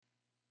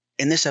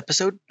In this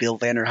episode, Bill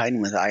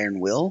Vanderheiden with Iron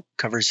Will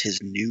covers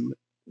his new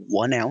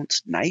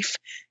 1-ounce knife,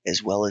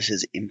 as well as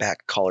his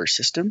impact collar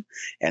system,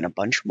 and a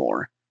bunch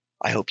more.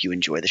 I hope you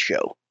enjoy the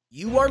show.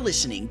 You are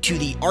listening to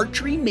the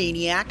Archery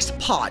Maniacs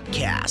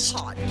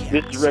podcast.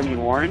 This is Remy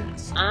Warren.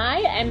 I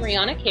am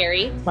Rihanna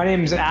Carey. My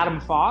name is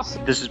Adam Foss.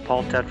 This is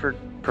Paul Tedford,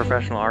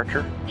 professional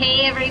archer.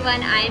 Hey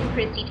everyone, I'm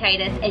Christy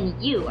Titus,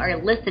 and you are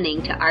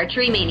listening to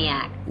Archery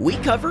Maniac. We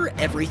cover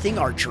everything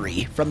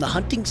archery, from the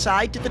hunting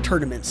side to the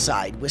tournament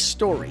side, with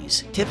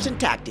stories, tips and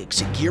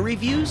tactics, gear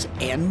reviews,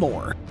 and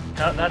more.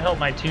 That helped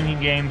my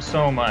tuning game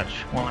so much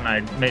when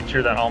I made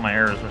sure that all my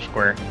arrows were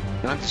square.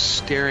 I'm just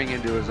staring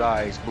into his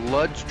eyes.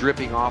 Blood's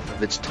dripping off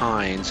of its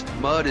tines.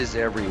 Mud is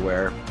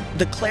everywhere.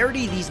 The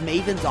clarity these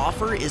mavens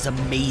offer is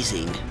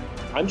amazing.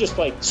 I'm just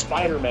like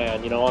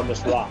Spider-Man, on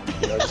this rock,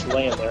 just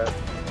laying there.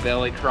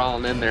 Belly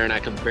crawling in there, and I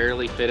can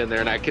barely fit in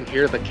there, and I can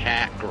hear the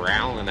cat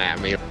growling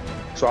at me.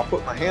 So I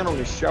put my hand on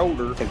his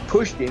shoulder and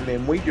pushed him,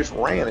 and we just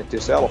ran at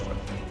this elephant.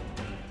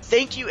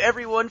 Thank you,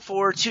 everyone,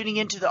 for tuning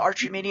into the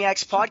Archery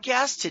Maniacs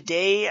podcast.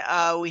 Today,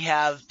 we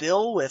have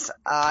Bill with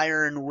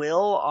Iron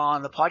Will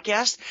on the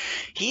podcast.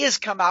 He has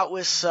come out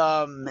with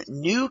some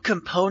new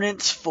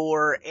components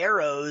for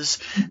arrows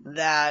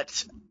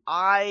that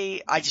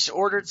I just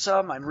ordered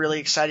some. I'm really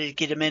excited to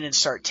get them in and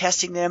start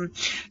testing them.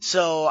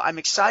 So I'm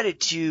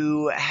excited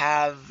to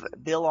have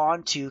Bill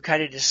on to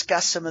kind of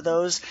discuss some of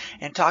those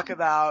and talk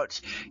about,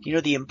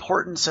 the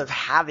importance of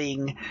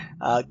having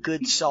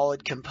good,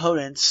 solid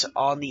components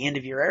on the end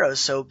of your arrows.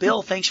 So,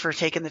 Bill, thanks for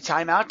taking the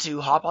time out to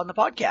hop on the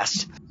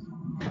podcast.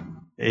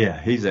 Yeah.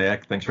 Hey,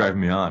 Zach. Thanks for having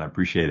me on. I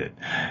appreciate it.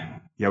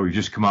 Yeah, we've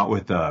just come out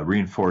with a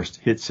reinforced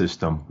hit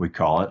system, we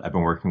call it. I've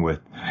been working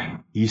with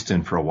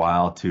Easton for a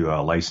while to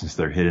license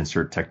their hit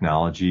insert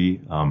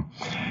technology.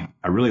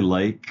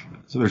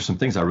 There's some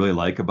things I really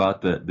like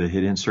about the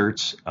hit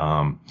inserts.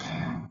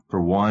 For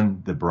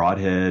one, the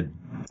broadhead,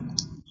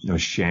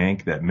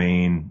 shank, that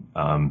main,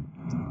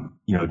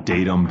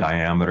 datum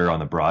diameter on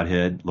the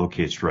broadhead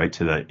locates right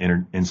to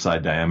the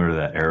inside diameter of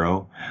that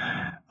arrow.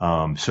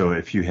 So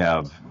if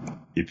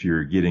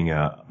you're getting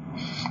a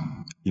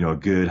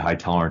good high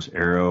tolerance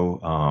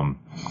arrow,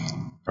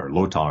 or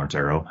low tolerance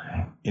arrow,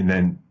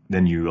 and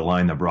then you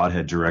align the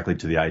broadhead directly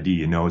to the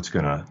ID, it's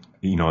gonna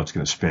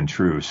spin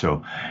true.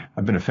 So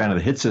I've been a fan of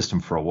the hit system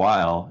for a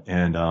while,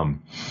 and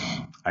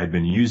I've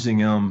been using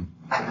them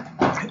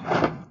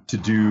to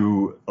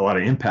do a lot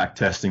of impact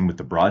testing with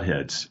the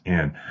broadheads.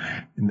 And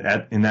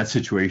in that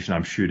situation,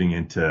 I'm shooting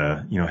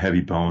into,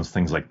 heavy bones,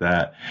 things like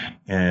that.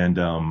 And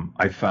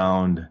I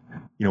found,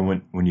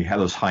 when you have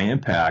those high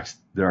impacts,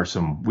 there are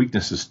some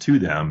weaknesses to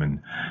them.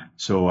 And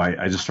so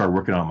I just started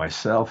working on it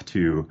myself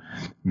to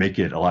make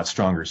it a lot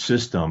stronger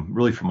system,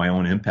 really for my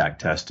own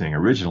impact testing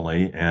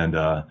originally. And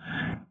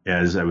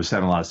as I was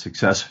having a lot of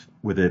success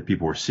with it,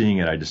 people were seeing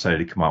it, I decided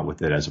to come out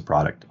with it as a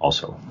product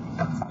also.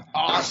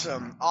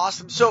 Awesome.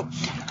 So,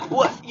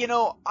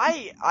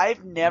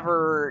 I've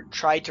never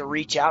tried to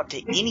reach out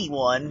to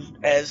anyone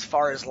as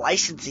far as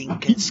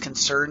licensing is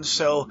concerned.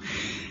 So,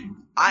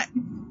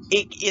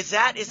 is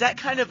that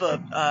kind of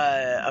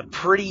a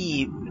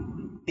pretty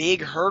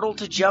big hurdle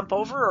to jump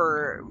over,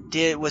 or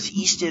was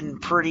Easton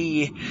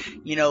pretty,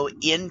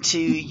 into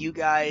you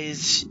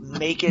guys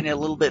making a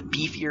little bit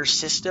beefier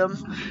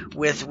system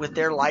with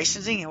their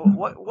licensing?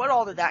 What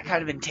all did that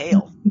kind of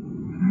entail?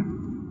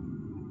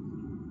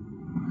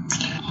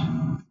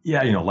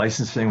 Yeah,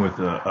 licensing with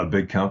a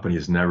big company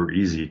is never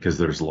easy because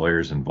there's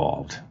lawyers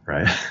involved,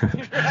 right?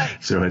 Right.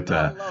 So I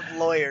love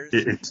lawyers.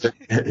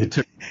 It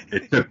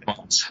took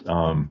months.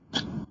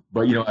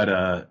 But at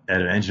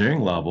an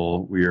engineering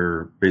level, we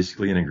are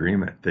basically in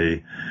agreement.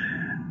 They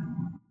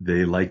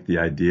like the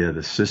idea of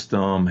the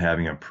system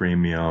having a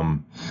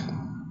premium,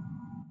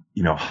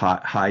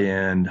 high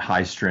end,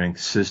 high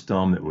strength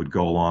system that would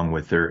go along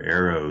with their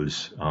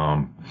arrows.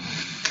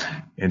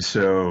 And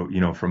so,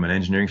 from an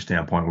engineering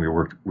standpoint, we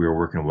were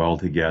working well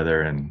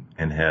together and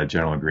had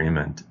general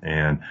agreement.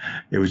 And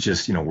it was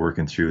just,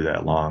 working through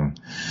that long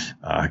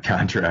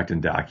contract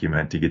and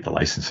document to get the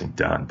licensing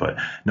done. But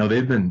no,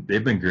 they've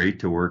been great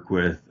to work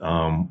with.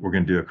 We're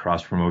going to do a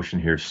cross promotion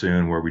here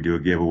soon where we do a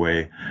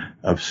giveaway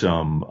of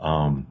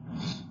some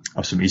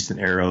Easton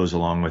arrows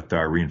along with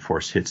our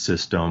reinforced hit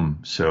system.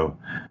 So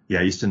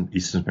yeah,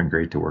 Easton's been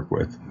great to work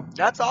with.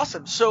 That's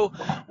awesome. So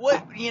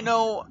what,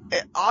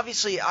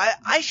 obviously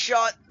I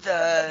shot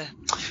the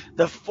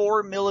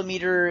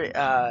 4mm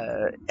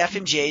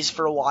F&Js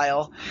for a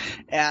while,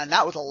 and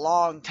that was a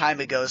long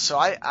time ago. So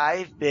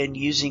I've been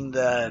using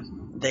the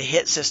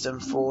hit system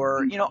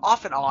for,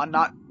 off and on,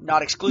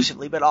 not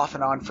exclusively, but off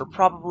and on for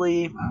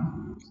probably,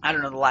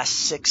 the last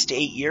 6 to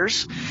 8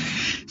 years.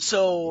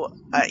 So,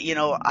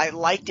 I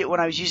liked it when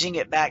I was using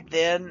it back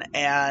then,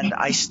 and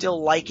I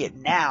still like it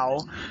now.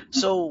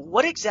 So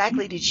what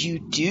exactly did you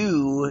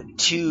do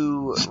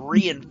to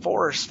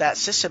reinforce that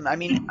system? I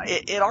mean,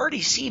 it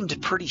already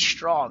seemed pretty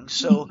strong.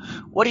 So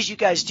what did you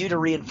guys do to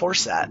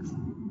reinforce that?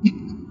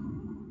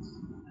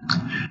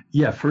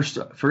 Yeah,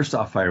 first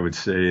off, I would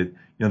say,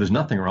 there's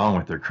nothing wrong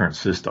with their current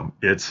system.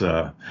 It's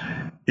a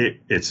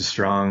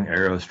strong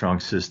arrow, strong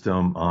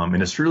system,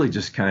 and it's really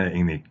just kind of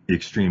in the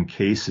extreme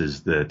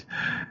cases that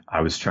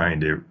I was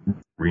trying to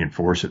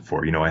reinforce it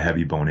for. A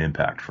heavy bone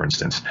impact, for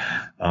instance.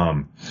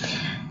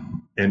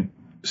 And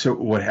so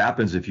what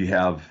happens if you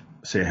have,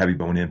 say, a heavy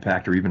bone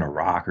impact or even a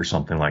rock or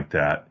something like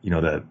that?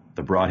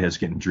 The broadhead's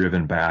getting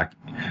driven back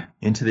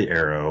into the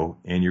arrow,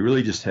 and you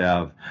really just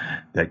have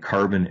that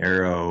carbon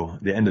arrow,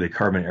 the end of the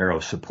carbon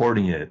arrow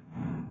supporting it.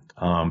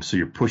 So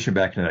you're pushing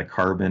back into that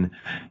carbon,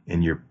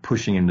 and you're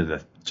pushing into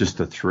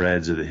the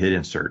threads of the hit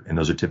insert, and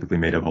those are typically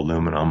made of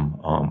aluminum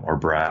or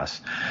brass.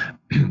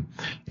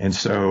 And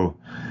so,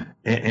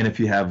 and if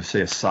you have, say,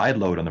 a side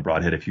load on the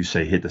broadhead, if you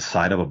say hit the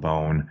side of a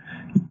bone,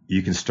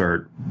 you can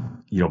start,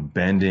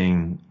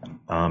 bending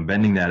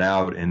that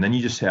out, and then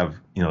you just have,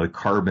 the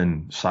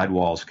carbon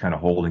sidewalls kind of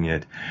holding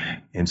it,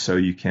 and so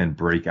you can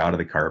break out of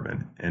the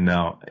carbon. And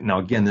now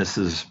again, this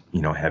is,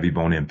 heavy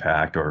bone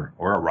impact or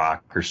a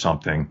rock or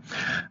something,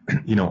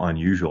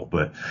 unusual.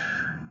 But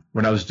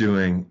when I was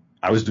doing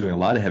a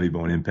lot of heavy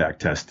bone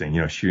impact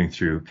testing, shooting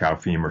through cow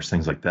femurs,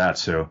 things like that.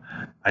 So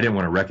I didn't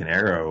want to wreck an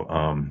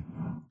arrow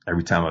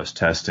every time I was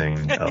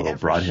testing a little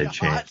broadhead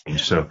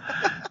change. So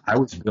I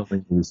was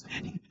building these.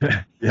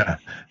 Yeah.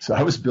 So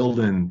I was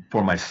building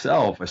for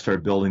myself. I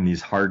started building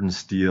these hardened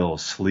steel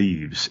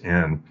sleeves,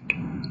 and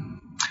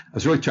I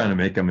was really trying to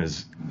make them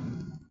as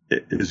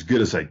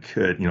good as I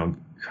could,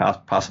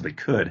 possibly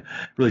could,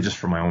 really just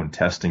for my own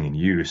testing and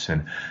use.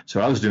 And so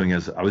what I was doing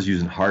is I was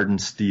using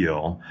hardened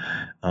steel,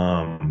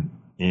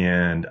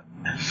 and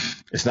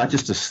it's not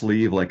just a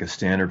sleeve like a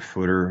standard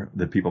footer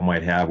that people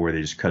might have where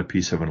they just cut a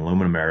piece of an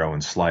aluminum arrow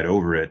and slide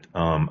over it.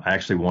 I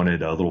actually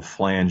wanted a little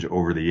flange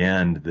over the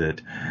end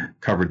that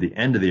covered the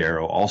end of the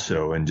arrow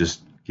also, and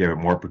just gave it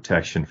more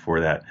protection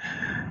for that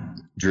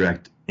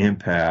direct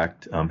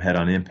impact,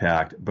 head-on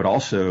impact, but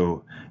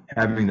also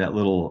having that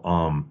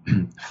little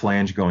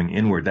flange going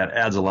inward, that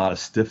adds a lot of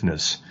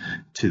stiffness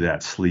to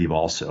that sleeve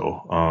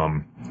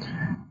also.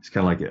 It's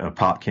kind of like a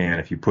pop can.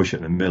 If you push it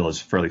in the middle, it's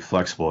fairly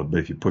flexible, but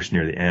if you push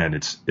near the end,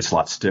 it's a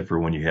lot stiffer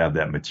when you have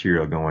that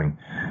material going,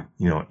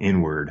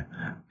 inward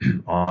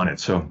on it.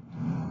 So,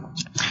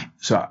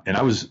 and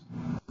I was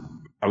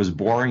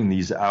boring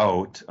these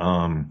out.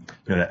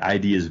 That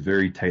ID is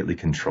very tightly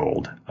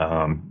controlled,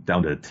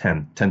 down to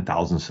 10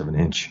 thousandths of an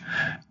inch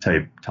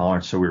type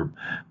tolerance. So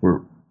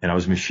and I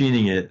was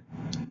machining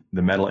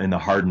the metal in the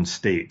hardened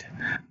state,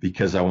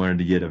 because I wanted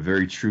to get a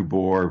very true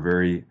bore,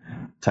 very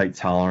tight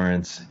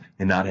tolerance,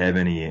 and not have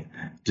any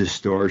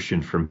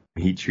distortion from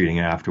heat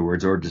treating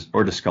afterwards or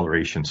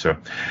discoloration. So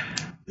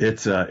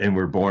it's and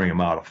we're boring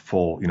them out a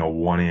full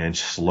 1 inch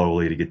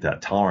slowly to get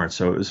that tolerance.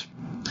 So it was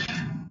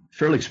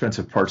fairly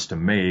expensive parts to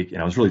make,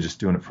 and I was really just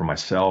doing it for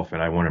myself,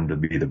 and I wanted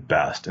them to be the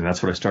best, and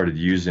that's what I started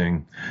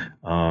using.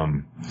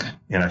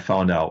 And I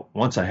found out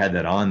once I had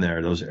that on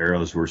there, those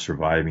arrows were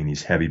surviving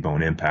these heavy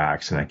bone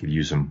impacts, and I could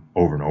use them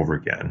over and over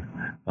again.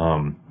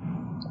 And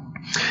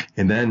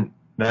then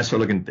I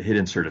started looking at the hit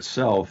insert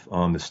itself.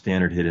 The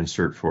standard hit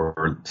insert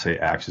for, say,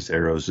 Axis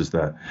arrows is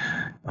that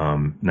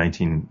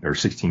 19 or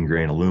 16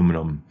 grain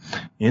aluminum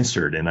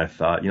insert, and I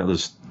thought,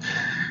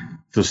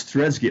 those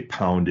threads get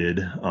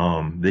pounded,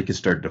 they could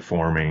start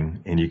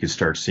deforming, and you could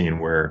start seeing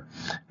where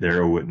the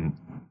arrow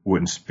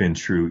wouldn't spin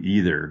true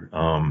either.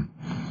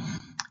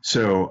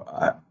 So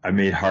I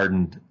made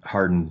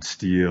hardened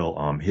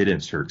steel hit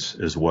inserts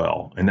as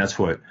well, and that's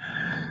what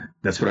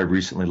I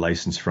recently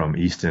licensed from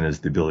Easton, is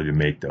the ability to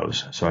make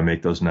those. So I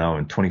make those now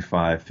in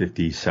 25,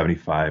 50,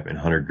 75, and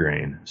 100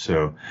 grain.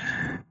 So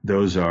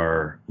those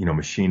are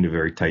machined to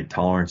very tight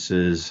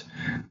tolerances,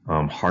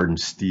 hardened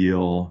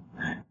steel.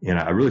 And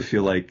I really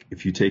feel like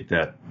if you take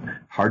that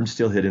hardened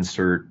steel hit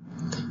insert,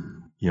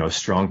 a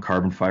strong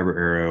carbon fiber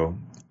arrow,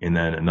 and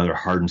then another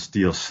hardened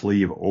steel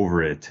sleeve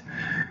over it,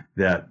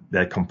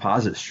 that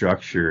composite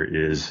structure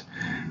is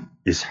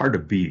hard to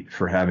beat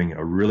for having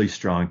a really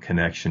strong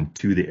connection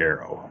to the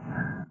arrow.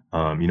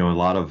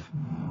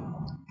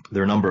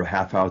 There are a number of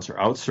half outs or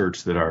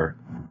outserts that are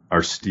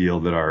steel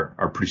that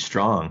are pretty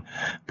strong,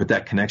 but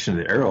that connection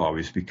to the arrow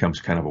always becomes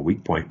kind of a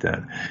weak point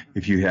then.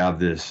 If you have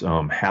this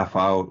half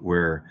out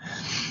where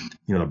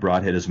the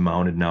broadhead is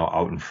mounted now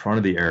out in front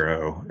of the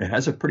arrow, it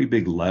has a pretty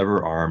big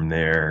lever arm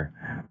there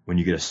when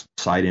you get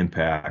a side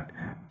impact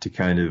to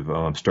kind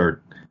of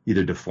start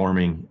either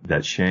deforming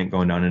that shank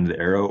going down into the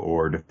arrow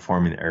or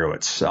deforming the arrow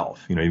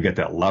itself. You've got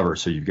that lever,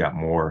 so you've got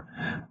more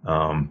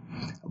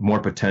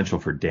potential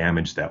for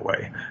damage that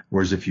way.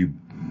 Whereas if you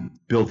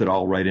built it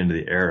all right into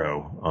the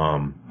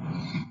arrow,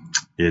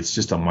 it's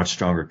just a much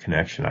stronger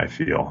connection, I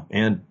feel.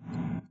 And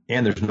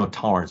there's no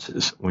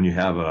tolerances. When you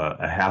have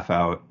a half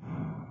out,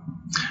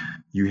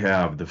 you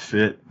have the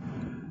fit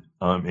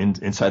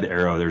inside the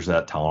arrow, there's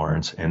that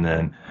tolerance, and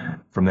then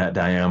from that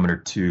diameter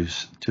to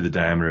the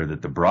diameter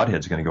that the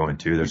broadhead's going to go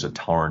into, there's a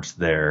tolerance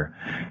there.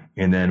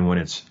 And then when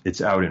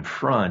it's out in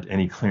front,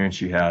 any clearance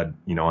you had,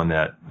 on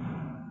that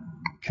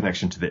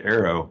connection to the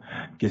arrow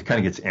kind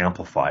of gets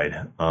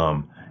amplified.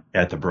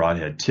 at the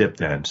broadhead tip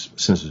then,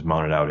 since it's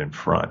mounted out in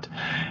front.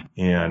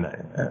 And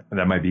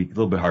that might be a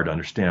little bit hard to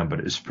understand, but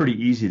it's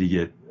pretty easy to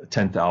get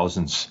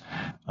 10,000ths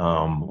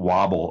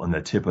wobble in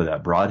the tip of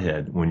that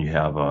broadhead when you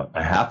have a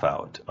half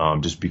out,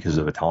 just because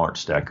of a tolerance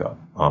stack up.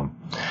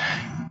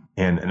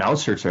 And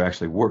outserts are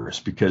actually worse,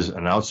 because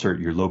an outsert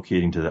you're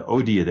locating to the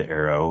OD of the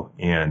arrow,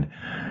 and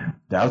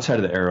the outside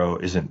of the arrow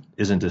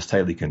isn't as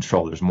tightly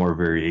controlled. There's more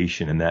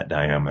variation in that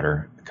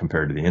diameter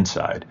compared to the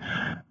inside.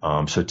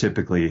 So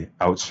typically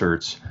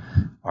outserts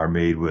are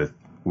made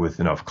with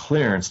enough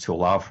clearance to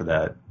allow for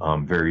that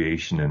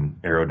variation in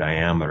arrow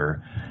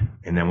diameter.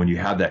 And then when you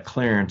have that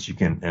clearance, you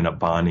can end up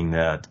bonding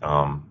that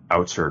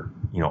outsert,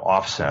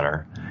 off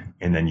center,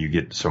 and then you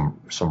get some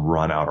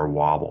run out or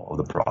wobble of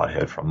the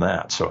broadhead from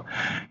that. So,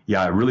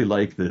 yeah, I really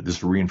like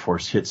this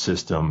reinforced hit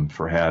system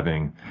for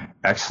having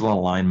excellent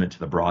alignment to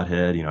the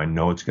broadhead. I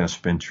know it's going to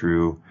spin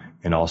true,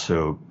 and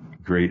also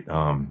great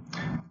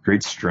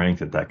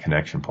strength at that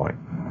connection point.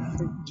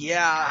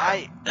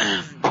 Yeah,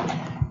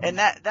 and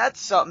that's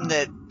something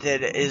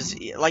that is,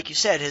 like you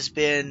said, has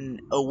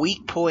been a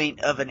weak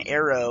point of an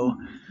arrow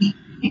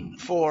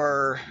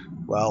for,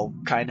 well,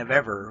 kind of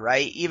ever,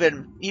 right?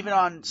 Even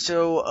on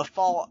a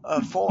full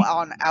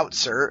on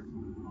outsert,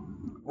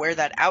 where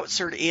that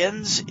outsert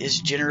ends is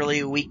generally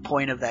a weak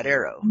point of that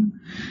arrow.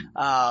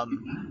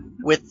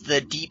 With the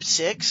Deep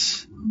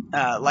Six,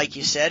 like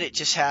you said, it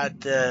just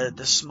had the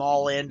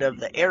small end of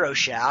the arrow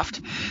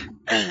shaft.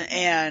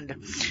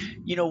 And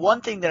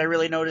one thing that I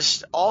really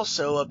noticed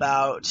also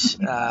about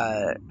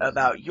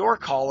your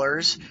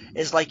collars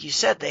is, like you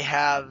said, they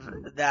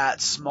have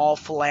that small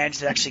flange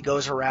that actually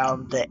goes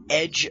around the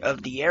edge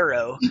of the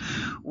arrow,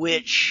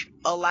 which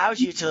allows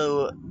you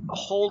to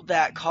hold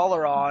that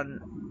collar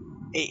on.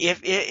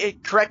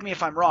 Correct me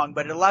if I'm wrong,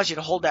 but it allows you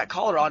to hold that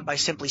collar on by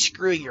simply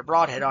screwing your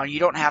broadhead on. You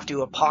don't have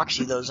to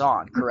epoxy those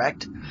on,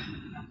 correct?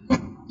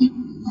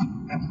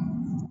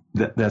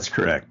 That's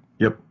correct.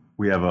 Yep.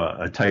 We have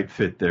a tight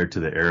fit there to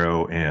the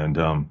arrow,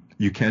 and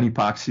you can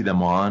epoxy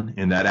them on,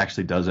 and that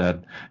actually does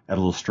add a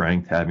little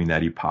strength, having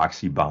that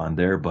epoxy bond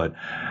there. But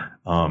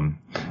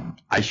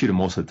I shoot them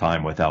most of the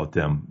time without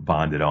them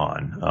bonded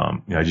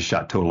on. I just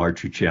shot Total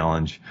Archery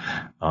Challenge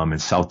in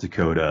South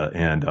Dakota,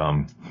 and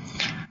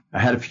I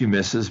had a few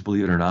misses,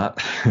 believe it or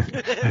not.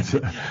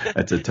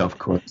 That's a tough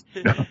course.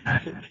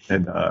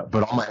 And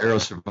but all my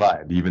arrows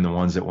survived, even the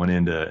ones that went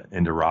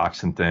into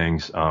rocks and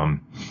things.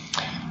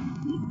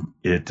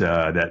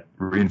 That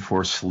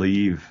reinforced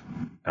sleeve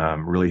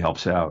really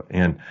helps out.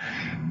 And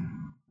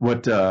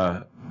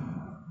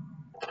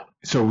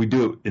so we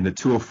do it in the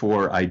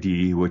 204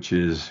 ID, which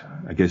is,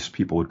 I guess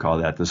people would call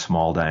that the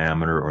small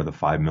diameter or the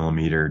 5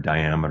 millimeter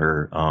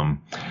diameter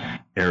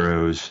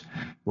arrows.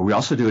 But we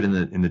also do it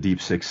in the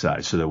Deep Six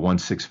side, so the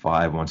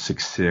 165,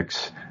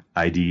 166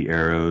 ID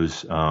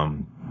arrows,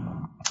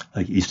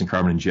 like Easton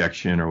Carbon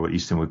Injection, or what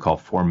Easton would call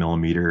 4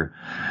 millimeter.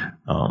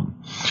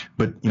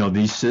 But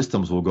these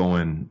systems will go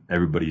in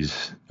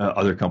everybody's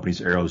other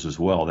companies' arrows as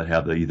well that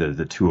have either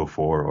the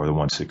 204 or the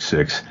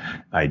 166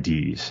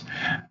 IDs.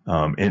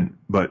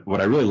 But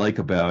what I really like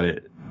about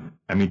it,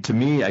 to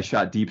me, I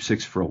shot Deep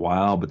Six for a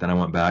while, but then I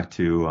went back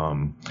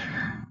to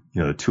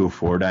the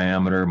 204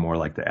 diameter, more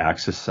like the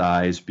Axis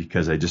size,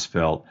 because I just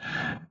felt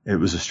it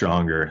was a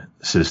stronger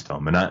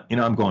system. And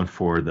I'm going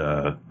for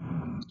the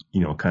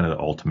kind of the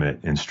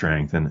ultimate in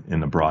strength in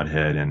the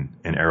broadhead and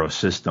arrow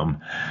system.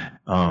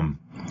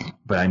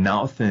 But I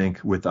now think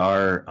with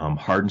our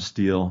hardened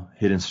steel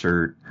hit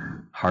insert,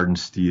 hardened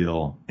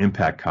steel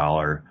impact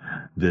collar,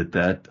 that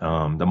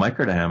the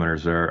micro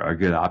diameters are a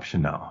good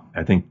option now.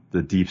 I think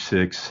the Deep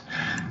Six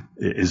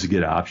is a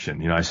good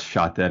option. I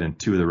shot that in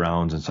 2 of the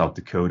rounds in South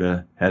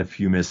Dakota, had a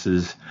few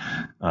misses.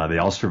 They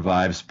all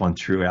survived, spun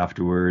true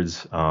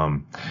afterwards.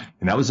 And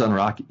that was on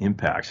rock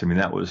impacts.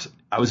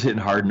 I was hitting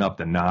hard enough,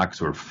 the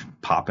knocks were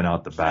popping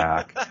out the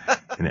back,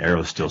 and the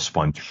arrow still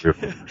spun true.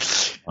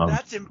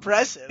 That's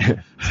impressive.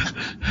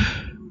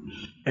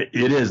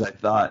 It is. I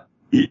thought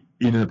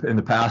in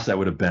the past that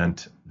would have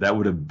bent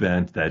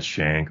that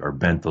shank or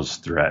bent those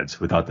threads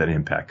without that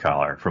impact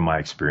collar, from my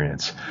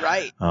experience.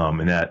 Right.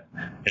 And that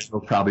it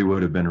probably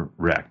would have been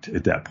wrecked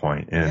at that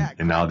point,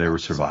 and now they were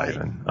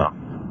surviving.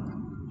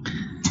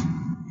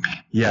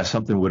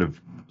 Something would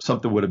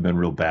have been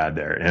real bad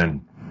there,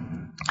 and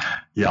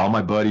all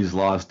my buddies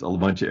lost a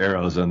bunch of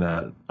arrows on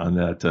that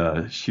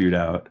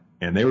shootout,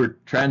 and they were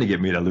trying to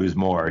get me to lose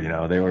more.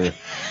 They were,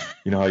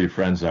 how your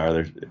friends are.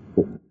 They're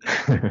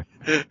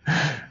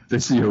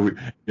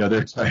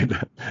trying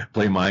to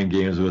play mind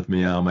games with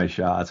me on my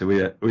shots. We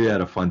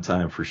had a fun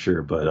time for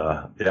sure, but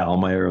all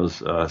my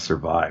arrows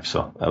survived,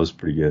 so that was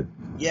pretty good.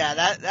 Yeah,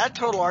 that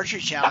Total Archery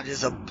Challenge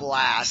is a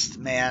blast,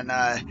 man.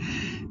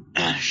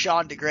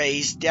 Sean DeGray,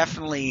 he's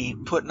definitely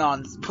putting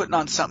on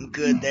something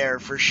good there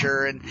for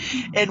sure. And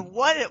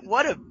what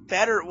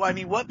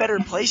better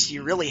place do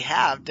you really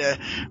have to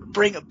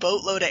bring a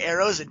boatload of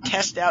arrows and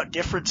test out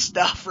different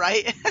stuff,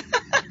 right?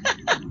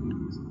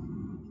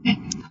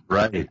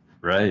 Right.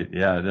 Right.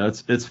 Yeah.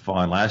 It's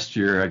fun. Last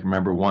year, I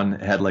remember one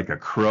had like a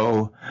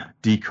crow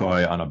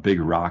decoy on a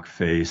big rock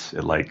face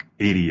at like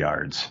 80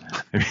 yards.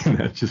 I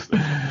mean,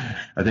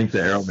 I think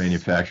the arrow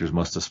manufacturers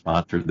must have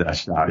sponsored that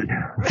shot.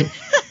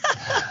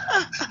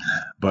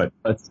 But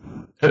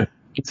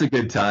it's a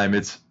good time.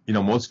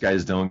 Most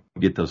guys don't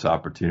get those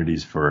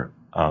opportunities for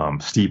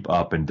steep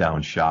up and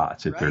down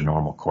shots at their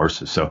normal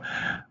courses. So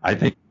I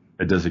think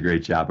it does a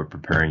great job of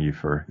preparing you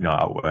for,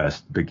 out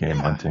west, big game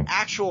hunting.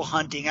 Actual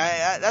hunting.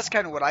 That's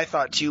kind of what I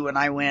thought too when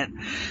I went.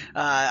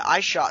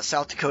 I shot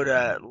South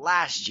Dakota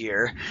last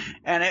year,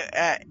 and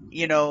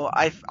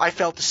I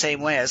felt the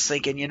same way. I was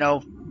thinking,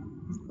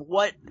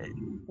 what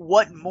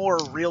more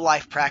real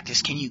life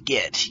practice can you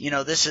get?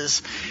 This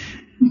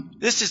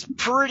is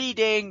pretty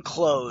dang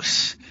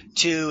close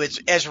to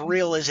as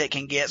real as it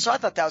can get. So I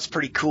thought that was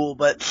pretty cool.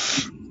 But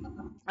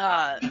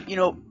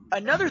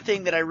another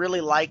thing that I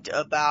really liked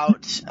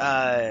about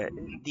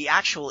the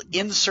actual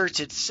inserts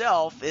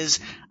itself is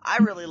I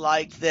really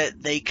liked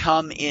that they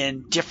come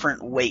in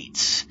different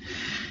weights.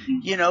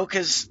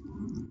 Because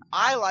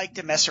I like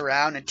to mess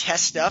around and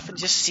test stuff and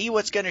just see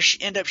what's going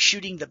to end up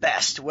shooting the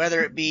best,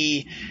 whether it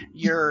be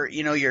your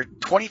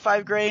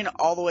 25 grain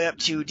all the way up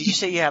to, did you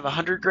say you have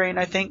 100 grain,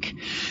 I think?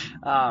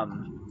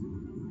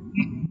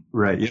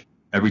 Right. Yeah.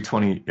 Every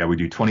 20, we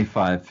do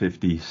 25,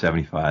 50,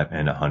 75,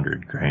 and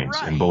 100 grains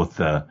in both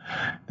the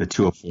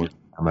 204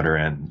 diameter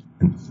and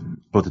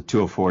both the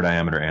 204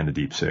 diameter and the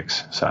deep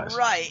 6 size.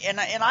 Right, and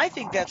I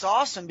think that's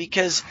awesome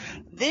because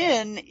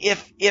then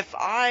if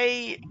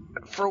I,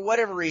 for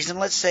whatever reason,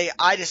 let's say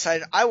I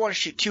decided I want to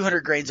shoot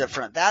 200 grains up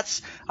front.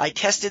 I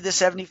tested the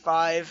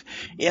 75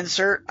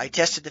 insert, I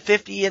tested the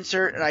 50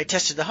 insert, and I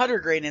tested the 100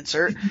 grain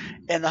insert,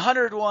 and the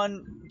 100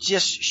 one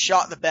just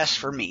shot the best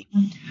for me.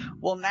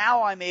 Well,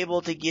 now I'm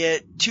able to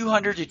get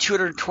 200 to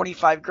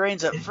 225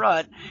 grains up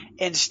front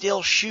and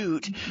still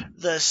shoot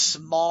the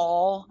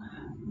small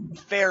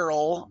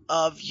ferrule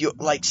of your,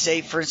 like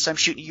say for instance I'm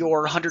shooting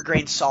your 100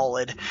 grain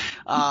solid.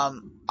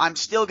 I'm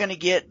still going to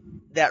get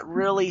that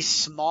really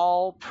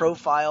small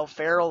profile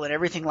ferrule and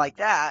everything like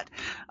that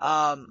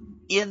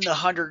in the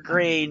 100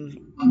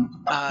 grain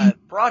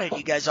broadhead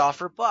you guys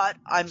offer, but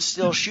I'm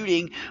still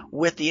shooting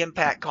with the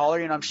impact collar,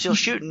 and I'm still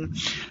shooting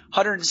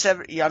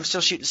 170. I'm still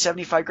shooting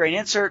 75 grain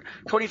insert,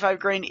 25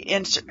 grain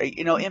insert,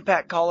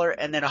 impact collar,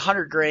 and then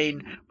 100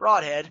 grain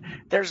broadhead.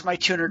 There's my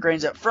 200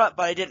 grains up front,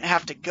 but I didn't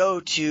have to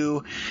go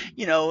to,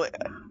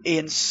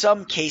 in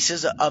some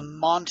cases a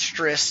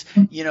monstrous,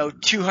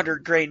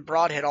 200 grain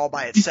broadhead all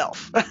by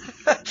itself.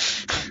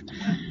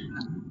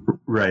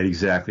 Right,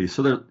 exactly.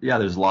 So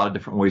there's a lot of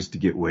different ways to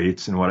get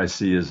weights, and what I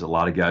see is a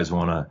lot of guys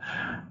want to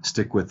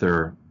stick with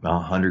their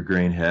 100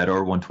 grain head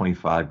or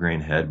 125 grain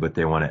head, but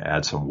they want to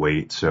add some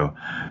weight. So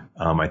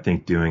I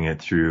think doing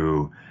it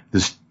through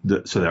this,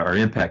 so that our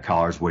impact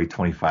collars weigh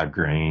 25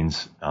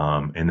 grains,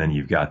 and then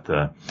you've got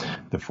the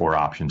 4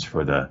 options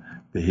for the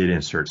hit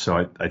insert.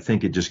 So I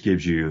think it just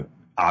gives you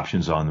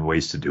options on the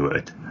ways to do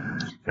it.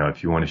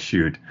 If you want to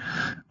shoot,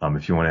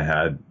 if you want to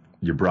have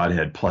your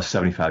broadhead plus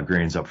 75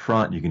 grains up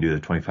front, you can do the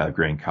 25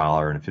 grain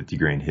collar and a 50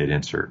 grain hit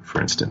insert, for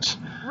instance.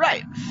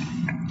 Right.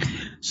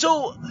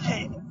 So,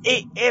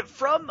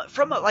 from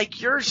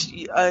like your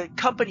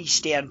company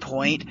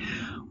standpoint,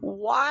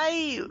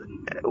 why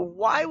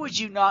would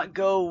you not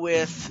go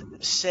with,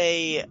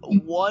 say,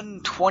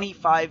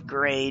 125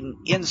 grain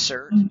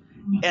insert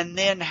and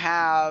then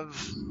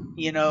have,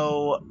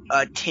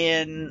 a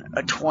 10,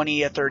 a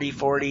 20, a 30,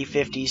 40,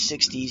 50,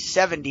 60,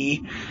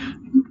 70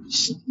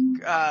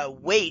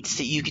 weights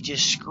that you could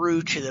just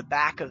screw to the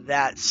back of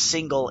that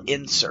single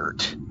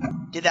insert?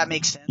 Did that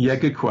make sense? Yeah,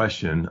 good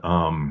question.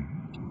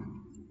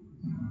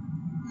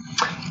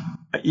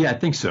 Yeah, I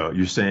think so.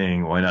 You're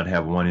saying why not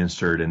have one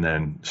insert and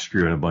then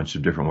screw in a bunch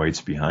of different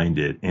weights behind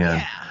it?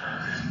 And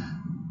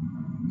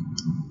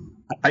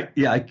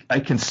I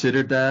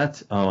considered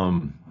that.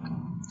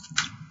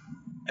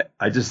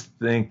 I just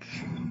think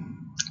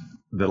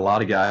that a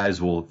lot of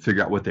guys will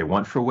figure out what they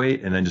want for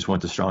weight and then just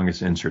want the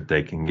strongest insert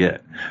they can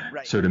get.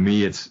 Right. So to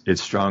me, it's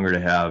stronger to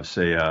have,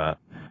 say, a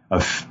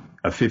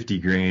 50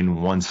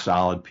 grain, one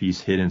solid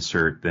piece hit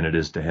insert than it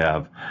is to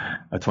have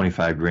a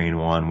 25 grain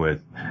one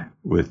with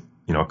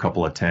a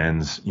couple of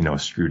 10s,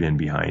 screwed in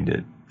behind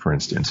it, for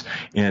instance.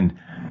 And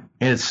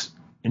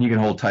you can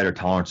hold tighter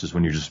tolerances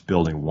when you're just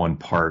building one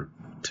part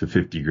to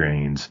 50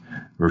 grains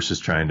versus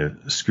trying to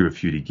screw a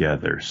few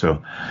together.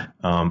 So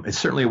it's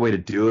certainly a way to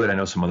do it. I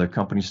know some other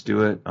companies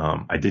do it.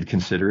 I did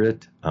consider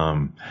it.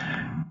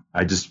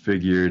 I just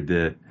figured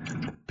that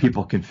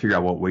people can figure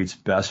out what weight's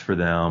best for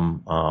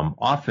them,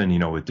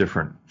 often, with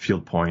different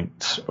field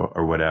points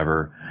or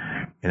whatever.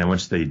 And then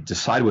once they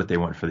decide what they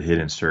want for the hit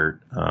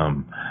insert,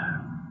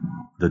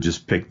 they'll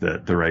just pick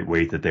the right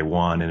weight that they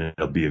want, and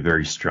it'll be a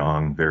very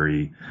strong,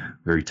 very,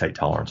 very tight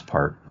tolerance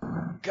part.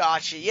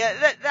 Gotcha.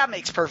 Yeah, that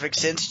makes perfect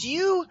sense. Do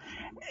you,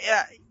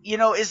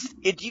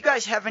 do you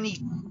guys have any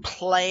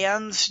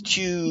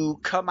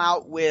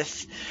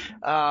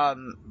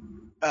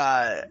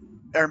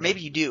or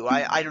maybe you do.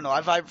 I don't know.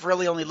 I've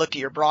really only looked at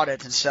your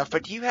broadheads and stuff,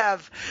 but do you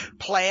have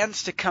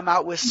plans to come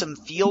out with some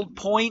field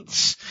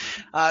points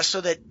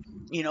so that,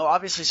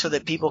 obviously so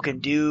that people can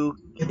do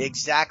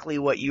exactly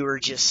what you were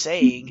just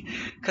saying?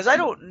 Because I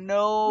don't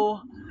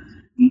know.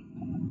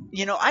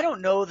 I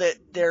don't know that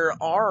there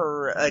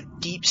are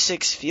deep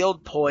six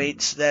field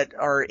points that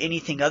are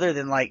anything other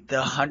than like the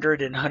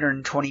 100 and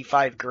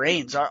 125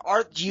 grains.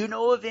 Do you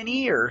know of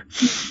any, or?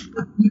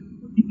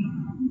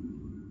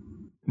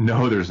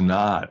 No, there's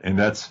not, and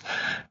that's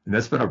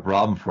been a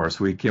problem for us.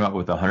 We came out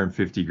with a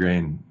 150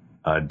 grain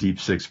deep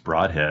six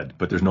broadhead,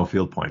 but there's no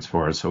field points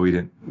for it, so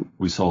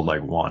we sold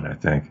like one, I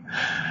think.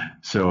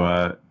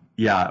 So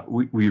yeah,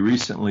 we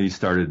recently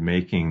started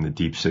making the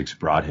deep six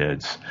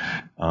broadheads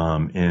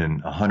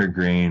in 100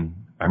 grain.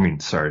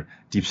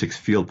 Deep six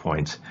field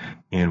points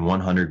in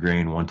 100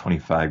 grain,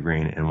 125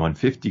 grain, and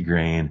 150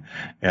 grain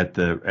at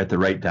the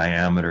right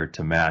diameter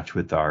to match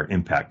with our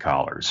impact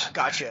collars.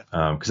 Gotcha.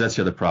 Because that's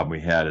the other problem we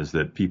had, is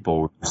that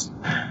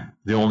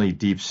the only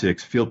deep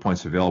six field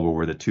points available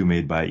were the two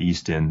made by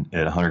Easton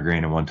at 100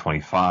 grain and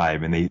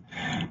 125, and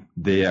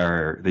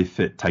they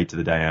fit tight to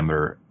the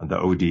diameter, the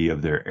OD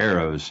of their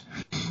arrows.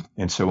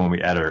 And so when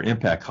we added our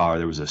impact collar,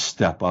 there was a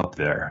step up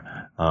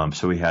there.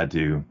 So we had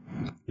to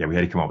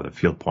come up with a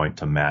field point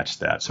to match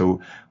that.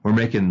 So we're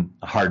making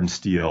hardened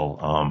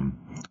steel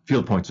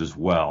field points as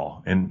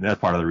well. And that's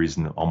part of the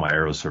reason that all my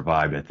arrows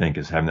survived, I think,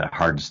 is having that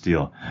hardened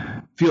steel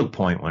field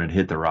point. When it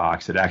hit the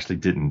rocks, it actually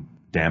didn't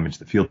damage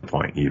the field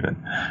point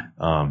even.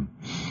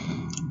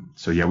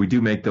 So yeah, we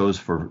do make those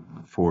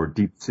for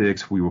deep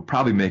six. We will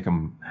probably make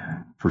them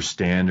for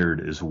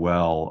standard as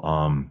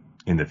well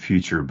in the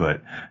future,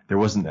 but there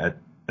wasn't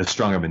as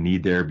strong of a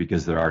need there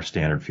because there are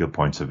standard field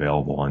points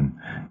available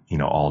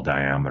in all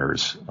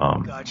diameters.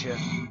 Gotcha.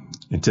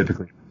 And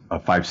typically a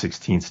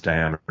 5/16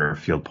 diameter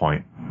field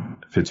point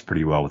fits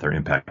pretty well with our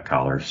impact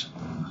collars.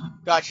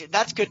 Gotcha.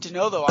 That's good to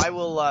know, though. I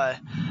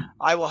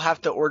will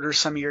have to order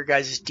some of your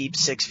guys' deep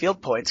six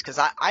field points, because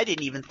I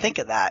didn't even think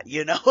of that.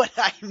 You know what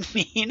I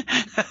mean?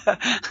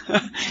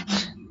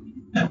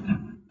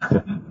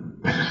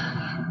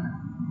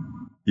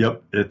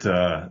 Yep.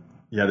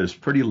 There's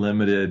pretty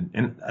limited,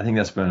 and I think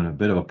that's been a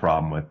bit of a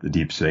problem with the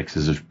deep six,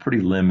 is there's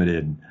pretty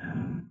limited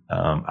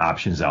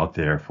options out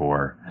there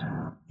for,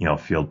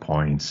 field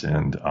points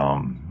and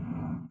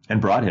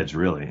broadheads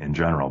really in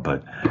general.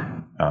 But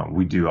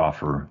we do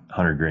offer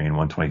 100 grain,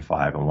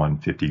 125, and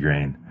 150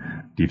 grain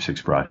deep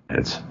six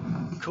broadheads.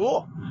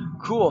 Cool.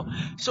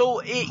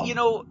 So,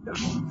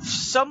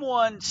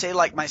 someone, say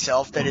like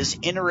myself, that is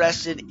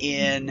interested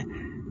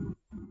in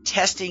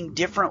testing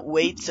different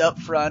weights up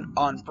front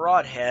on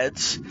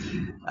broadheads,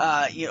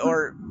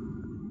 or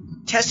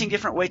testing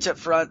different weights up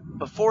front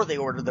before they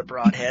order the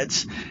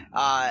broadheads,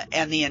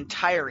 and the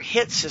entire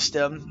hit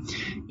system,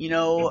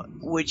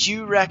 would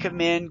you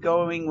recommend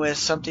going with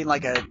something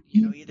like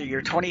either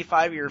your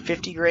 25 or your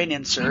 50 grain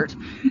insert,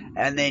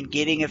 and then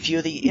getting a few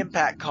of the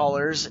impact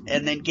collars,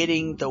 and then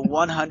getting the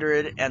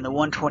 100 and the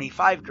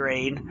 125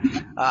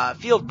 grain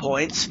field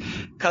points?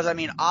 Because,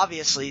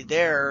 obviously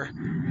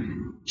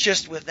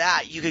just with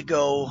that, you could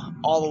go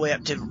all the way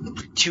up to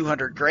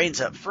 200 grains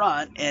up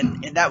front,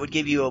 and that would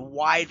give you a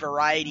wide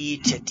variety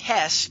to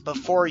test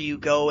before you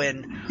go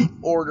and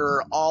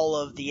order all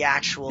of the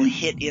actual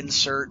hit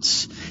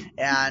inserts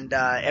and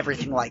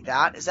everything like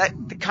that. Is that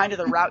the kind of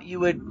the route you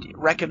would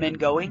recommend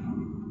going?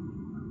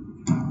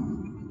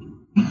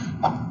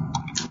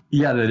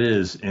 Yeah, that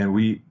is. And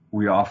we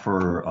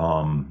offer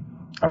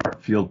our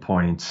field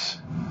points.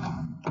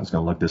 I was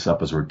going to look this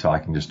up as we're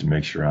talking just to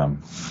make sure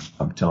I'm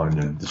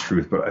telling you the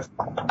truth. But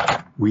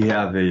we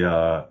have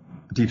a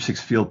deep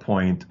six field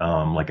point,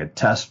 like a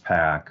test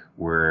pack,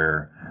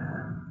 where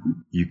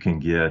you can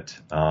get,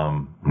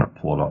 I'm going to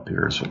pull it up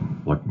here so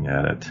I'm looking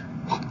at it.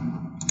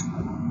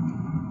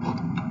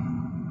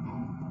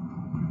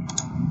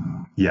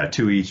 Yeah,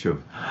 two each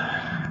of,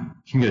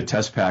 you can get a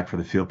test pack for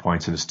the field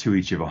points, and it's two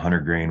each of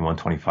 100 grain,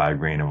 125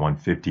 grain, and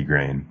 150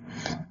 grain.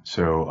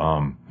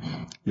 So,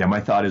 my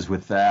thought is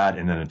with that,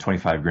 and then a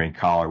 25 grain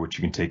collar, which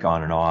you can take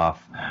on and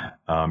off,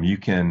 you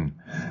can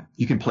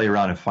play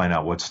around and find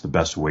out what's the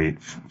best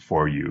weight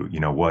for you. You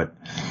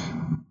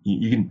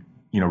can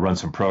run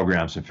some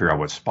programs and figure out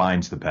what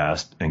spine's the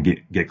best and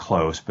get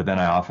close. But then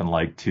I often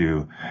like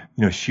to,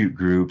 shoot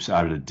groups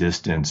out at a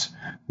distance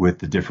with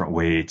the different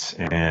weights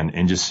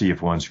and just see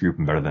if one's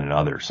grouping better than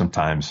another.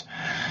 Sometimes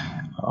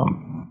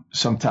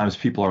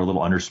people are a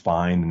little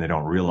underspined and they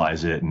don't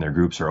realize it, and their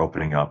groups are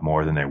opening up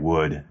more than they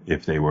would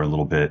if they were a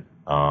little bit,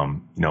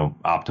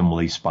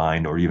 optimally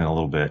spined, or even a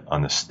little bit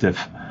on the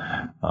stiff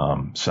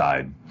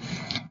side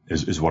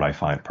is what I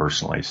find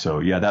personally. So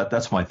yeah,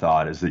 that's my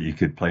thought, is that you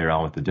could play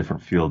around with the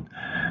different field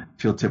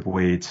tip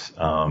weights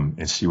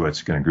and see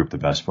what's going to group the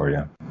best for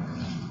you.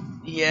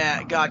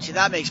 Yeah, gotcha.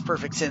 That makes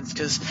perfect sense,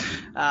 because,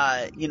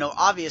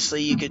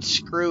 obviously you could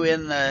screw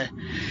in the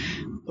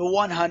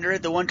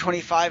 100, the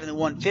 125, and the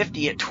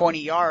 150 at 20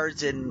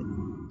 yards,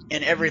 and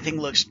everything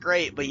looks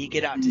great, but you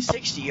get out to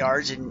 60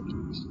 yards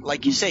and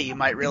like you say, you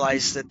might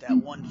realize that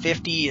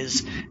 150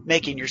 is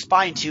making your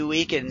spine too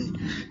weak, and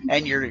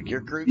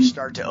your groups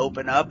start to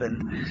open up,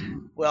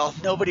 and well,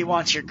 nobody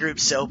wants your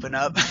groups to open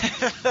up.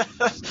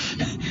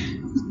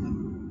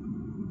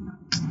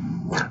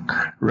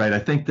 Right. I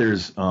think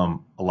there's a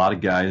lot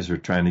of guys are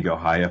trying to go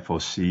high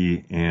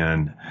FOC,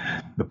 and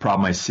the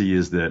problem I see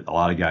is that a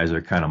lot of guys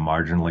are kind of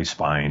marginally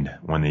spined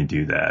when they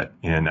do that.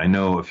 And I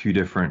know a few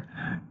different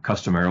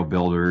custom aero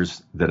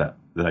builders that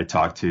I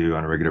talk to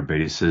on a regular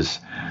basis,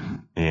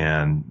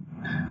 and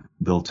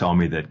they'll tell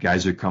me that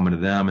guys are coming to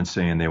them and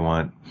saying they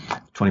want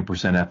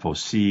 20%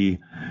 FOC,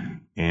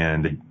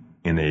 and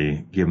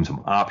they give them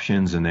some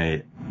options, and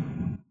they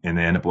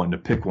end up wanting to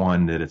pick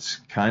one that it's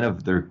kind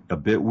of, they're a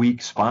bit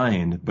weak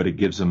spined, but it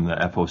gives them the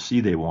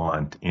FOC they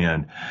want.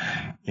 And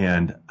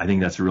I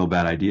think that's a real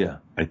bad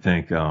idea. I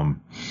think,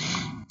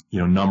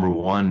 number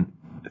one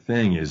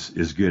thing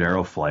is good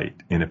aero flight.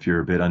 And if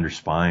you're a bit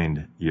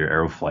underspined, your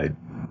aero flight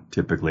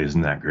typically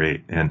isn't that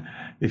great. And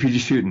if you're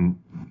just shooting,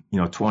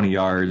 20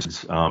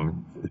 yards, it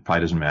probably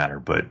doesn't matter.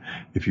 But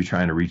if you're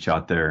trying to reach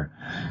out there,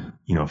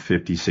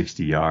 50,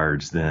 60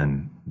 yards,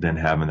 then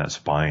having that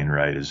spine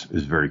right is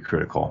very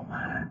critical.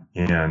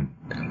 And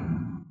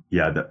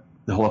yeah,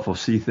 the whole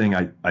FOC thing,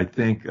 I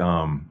think,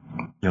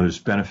 there's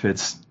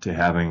benefits to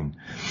having,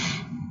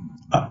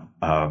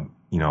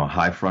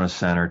 high front of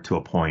center to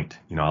a point.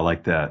 I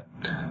like that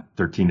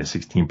 13 to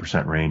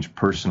 16% range.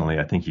 Personally,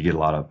 I think you get a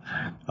lot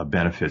of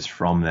benefits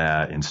from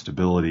that and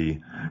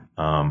stability.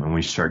 And when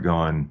you start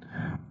going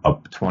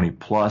up 20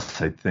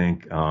 plus, I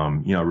think, it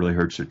really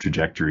hurts the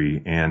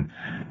trajectory, and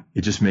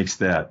it just makes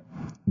that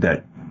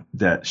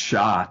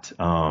shot,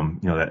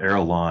 that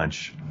aero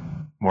launch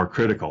more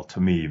critical to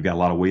me. You've got a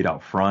lot of weight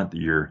out front.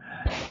 You're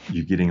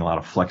getting a lot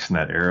of flex in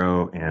that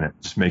arrow, and it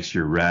just makes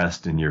your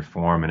rest and your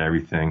form and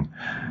everything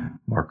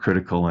more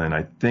critical. And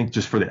I think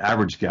just for the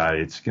average guy,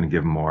 it's going to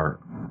give him more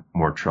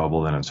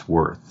trouble than it's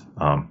worth.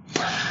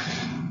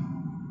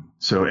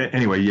 So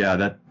anyway,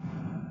 yeah,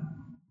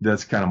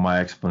 that's kind of my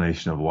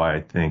explanation of why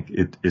I think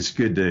it's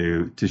good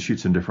to shoot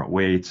some different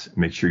weights,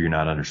 make sure you're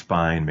not under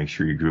spine, make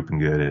sure you're grouping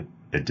good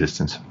at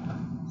distance.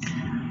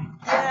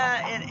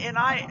 Yeah, and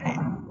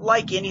I,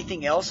 like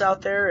anything else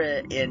out there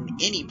in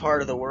any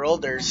part of the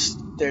world, there's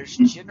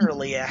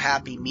generally a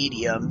happy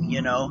medium,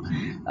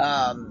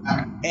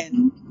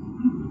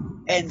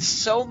 and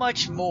so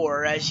much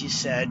more, as you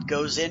said,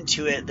 goes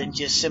into it than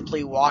just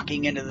simply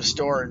walking into the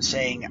store and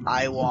saying,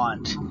 I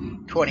want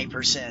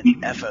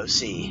 20%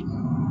 FOC.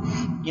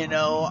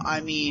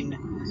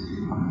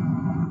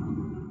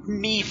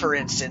 Me, for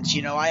instance,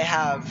 I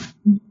have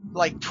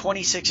like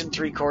 26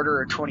 3/4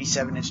 or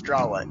 27 inch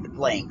draw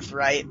length,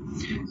 right?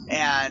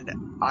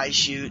 And I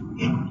shoot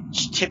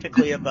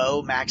typically a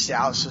bow maxed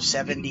out, so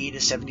 70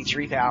 to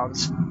 73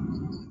 pounds.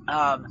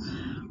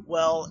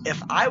 Well,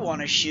 if I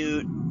want to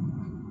shoot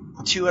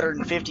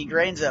 250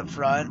 grains up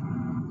front,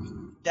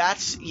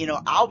 that's,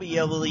 I'll be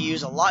able to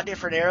use a lot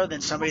different arrow than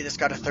somebody that's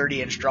got a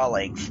 30 inch draw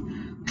length.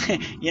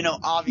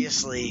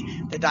 Obviously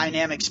the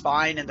dynamic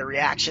spine and the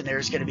reaction there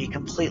is going to be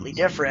completely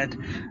different,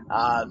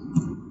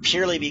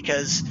 purely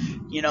because,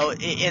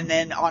 and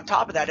then on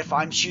top of that, if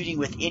I'm shooting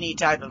with any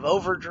type of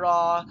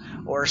overdraw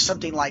or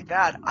something like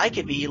that, I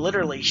could be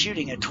literally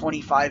shooting a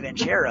 25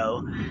 inch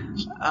arrow.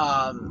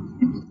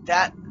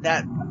 That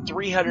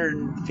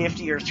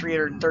 350 or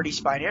 330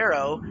 spine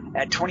arrow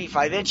at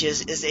 25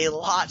 inches is a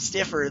lot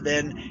stiffer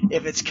than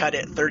if it's cut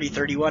at 30,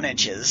 31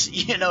 inches.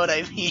 You know what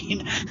I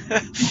mean?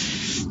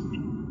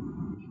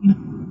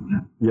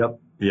 Yep.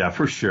 Yeah,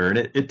 for sure. And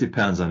it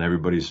depends on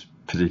everybody's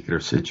particular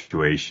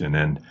situation.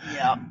 And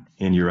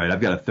you're right.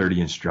 I've got a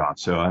 30 inch drop.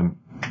 So I'm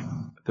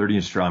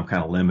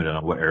kind of limited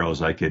on what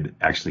arrows I could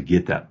actually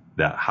get that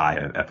high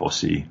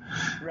FOC.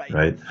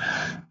 Right.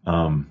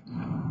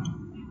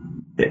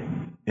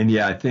 And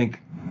yeah, I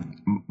think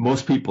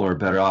most people are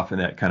better off in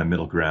that kind of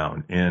middle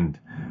ground. And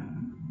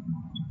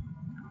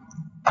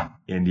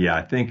yeah,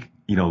 I think,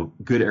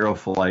 good arrow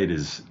flight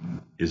is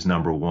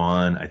number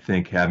one. I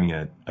think having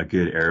a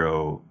good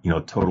arrow,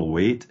 total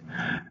weight,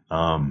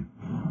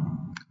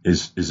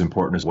 is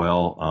important as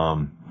well.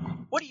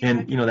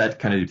 That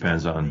kind of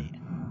depends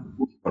on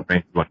what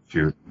range you want to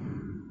shoot.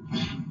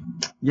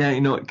 Yeah,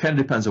 it kind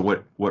of depends on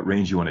what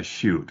range you want to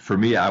shoot. For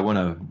me, I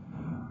want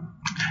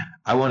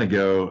to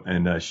go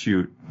and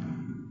shoot.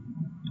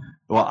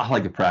 Well, I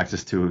like to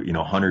practice to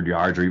 100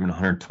 yards or even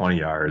 120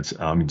 yards.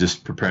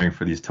 Just preparing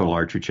for these total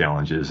archery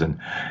challenges, and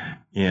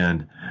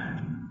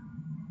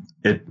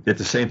at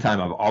the same time,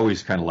 I've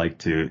always kind of liked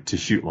to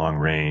shoot long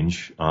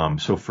range.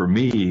 So for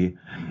me,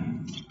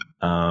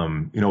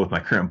 with my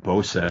current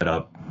bow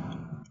setup,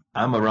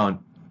 I'm around,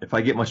 if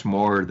I get much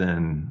more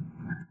than,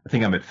 I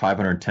think I'm at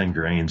 510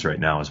 grains right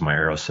now as my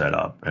arrow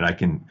setup, and I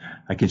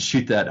can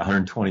shoot that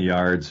 120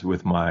 yards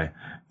with my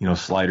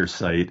slider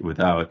sight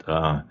without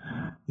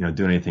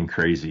doing anything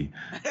crazy.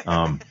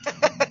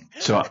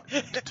 So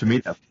to me,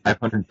 that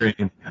 500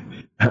 grain.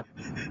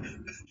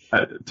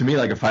 To me,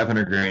 like a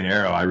 500 grain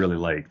arrow, I really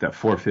like that.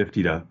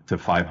 450 to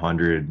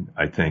 500,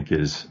 I think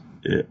is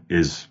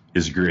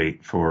is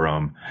great for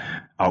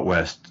out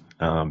west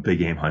big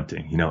game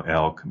hunting.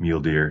 Elk, mule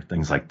deer,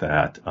 things like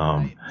that.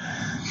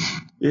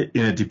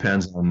 It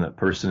depends on the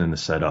person and the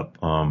setup.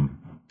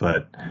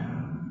 But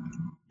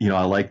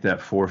I like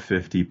that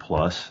 450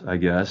 plus, I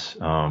guess.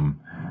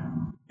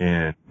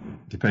 And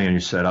depending on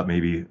your setup,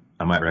 maybe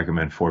I might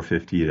recommend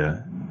 450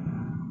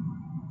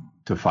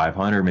 to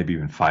 500, maybe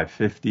even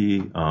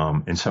 550.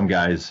 And some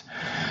guys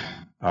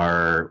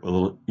are a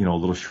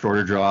little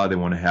shorter draw. They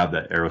want to have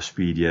that arrow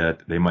speed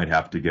yet. They might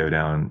have to go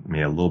down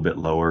maybe a little bit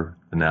lower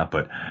than that.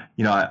 But,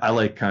 I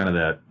like kind of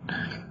that,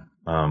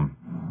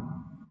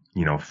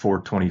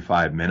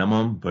 425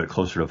 minimum, but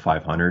closer to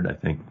 500, I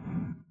think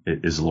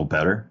it is a little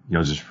better,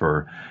 just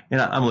for, and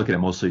I'm looking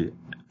at mostly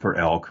for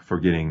elk, for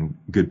getting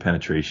good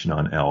penetration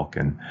on elk.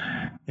 And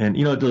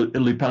it'll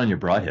depend on your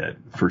broadhead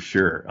for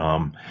sure.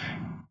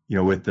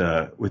 With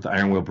the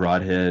iron wheel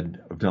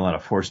broadhead, I've done a lot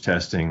of force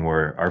testing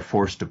where our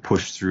force to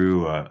push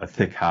through a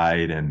thick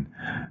hide and,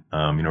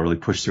 really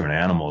push through an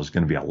animal is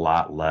going to be a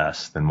lot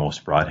less than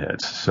most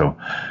broadheads. So,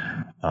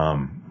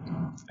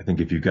 I think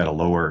if you've got a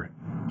lower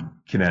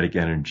kinetic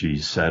energy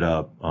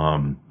setup,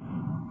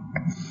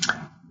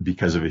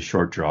 because of a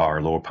short draw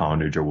or lower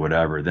poundage or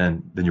whatever,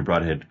 then your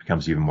broadhead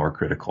becomes even more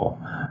critical.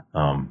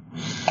 But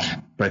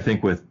I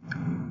think with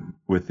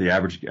the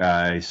average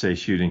guy, say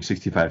shooting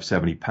 65,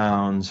 70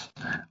 pounds,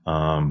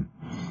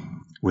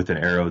 with an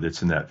arrow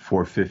that's in that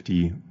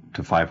 450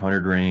 to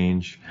 500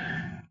 range,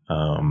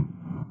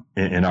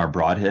 in our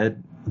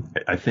broadhead,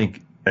 I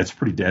think that's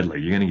pretty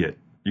deadly. You're going to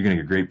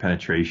get great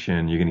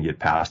penetration. You're going to get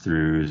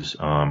pass-throughs.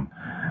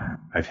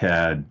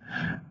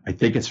 I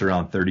think it's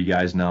around 30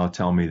 guys now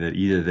tell me that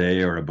either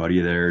they or a buddy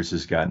of theirs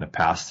has gotten a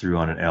pass-through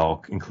on an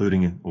elk,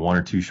 including one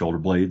or two shoulder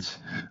blades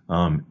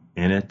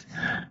in it.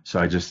 So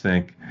I just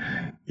think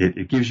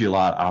it gives you a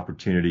lot of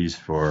opportunities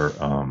for,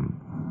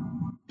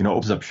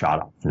 opens up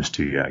shot options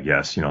to you, I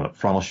guess. The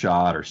frontal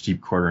shot or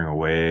steep quartering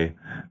away.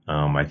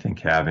 I think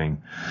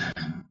having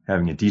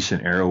a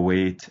decent arrow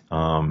weight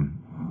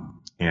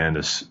and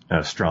a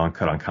strong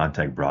cut on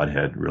contact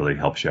broadhead really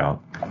helps you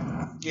out.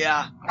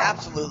 Yeah,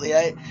 absolutely.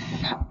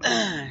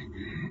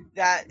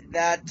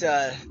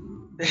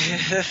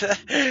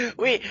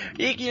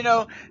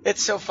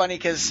 It's so funny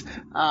because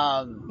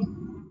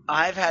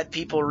I've had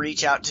people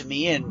reach out to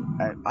me,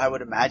 and I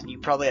would imagine you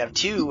probably have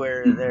too,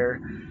 where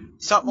they're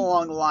something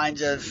along the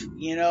lines of,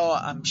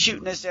 I'm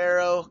shooting this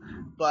arrow,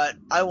 but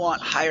I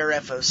want higher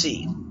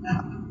FOC.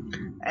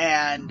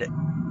 And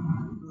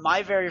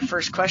my very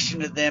first question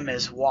to them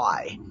is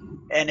why.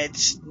 And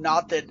it's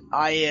not that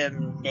I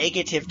am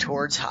negative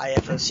towards high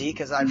FOC,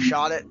 because I've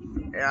shot it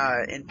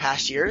in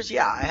past years.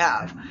 Yeah, I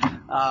have.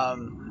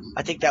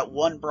 I think that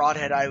one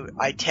broadhead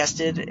I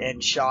tested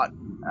and shot,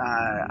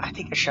 I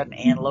think I shot an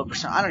antelope or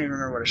something. I don't even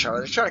remember what I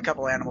shot. I shot a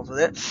couple animals with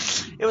it.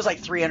 It was like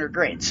 300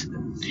 grains.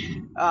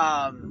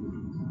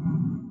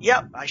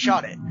 Yep, I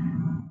shot it.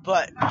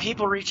 But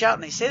people reach out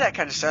and they say that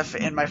kind of stuff,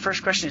 and my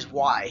first question is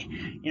why?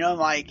 I'm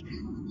like,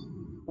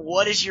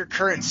 what is your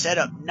current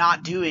setup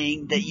not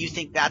doing that you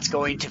think that's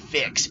going to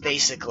fix,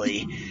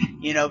 basically?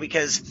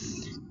 Because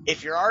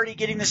if you're already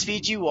getting the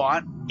speed you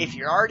want, if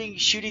you're already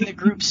shooting the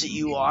groups that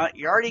you want,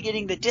 you're already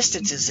getting the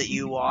distances that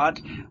you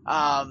want,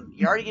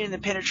 you're already getting the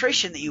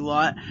penetration that you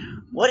want,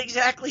 what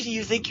exactly do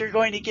you think you're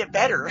going to get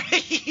better?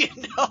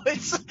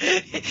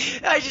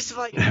 I just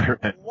like,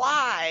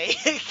 why?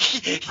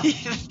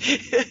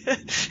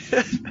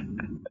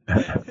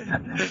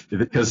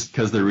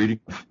 Because they're reading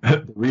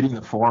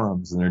the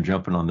forums and they're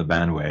jumping on the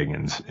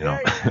bandwagons.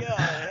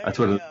 That's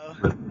what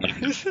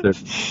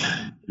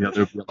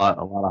there'll be a lot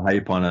of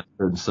hype on a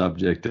certain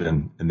subject,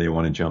 and they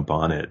want to jump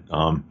on it.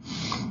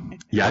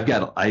 I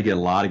get a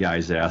lot of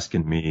guys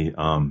asking me,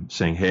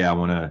 saying, "Hey, I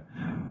want to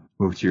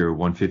move to your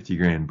 150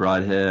 grain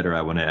broadhead, or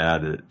I want to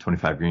add a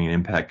 25 grain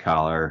impact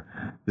collar.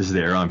 This is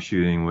the arrow I'm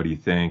shooting. What do you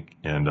think?"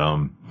 And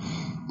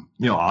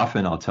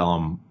often I'll tell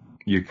them,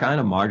 you're kind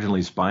of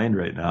marginally spined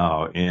right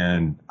now,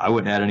 and I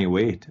wouldn't add any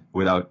weight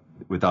without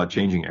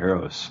changing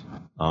arrows.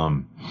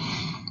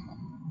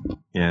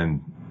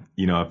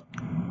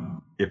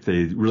 If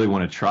they really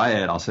want to try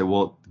it, I'll say,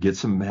 well, get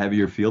some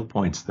heavier field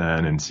points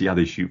then and see how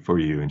they shoot for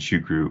you and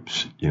shoot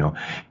groups.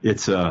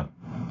 It's the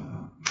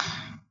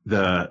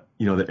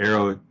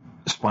arrow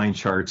spine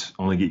charts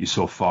only get you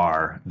so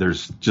far.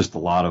 There's just a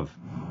lot of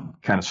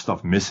kind of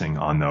stuff missing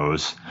on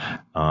those.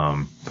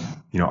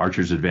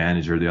 Archer's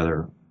Advantage or the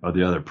other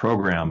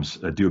programs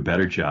do a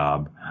better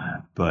job,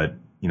 but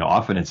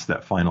often it's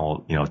that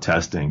final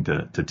testing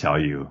to tell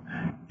you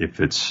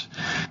if it's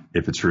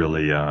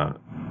really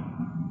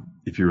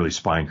if you really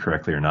spine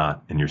correctly or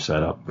not in your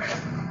setup.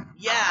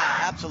 Yeah,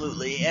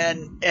 absolutely.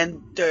 And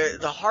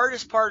the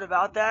hardest part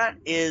about that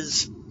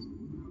is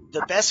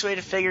the best way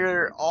to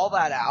figure all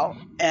that out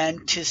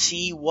and to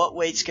see what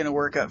weight's going to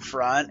work up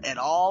front and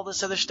all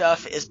this other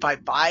stuff is by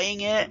buying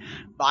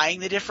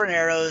the different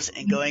arrows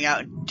and going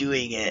out and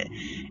doing it.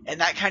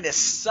 And that kind of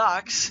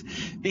sucks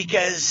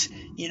because,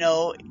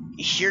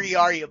 here you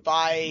are, you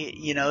buy,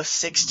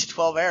 6 to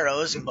 12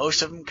 arrows.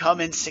 Most of them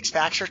come in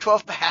 6-packs or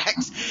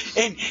 12-packs,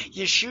 and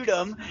you shoot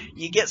them.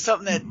 You get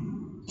something that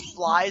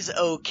flies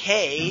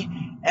okay,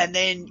 and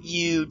then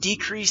you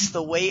decrease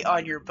the weight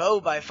on your bow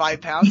by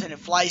 5 pounds, and it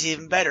flies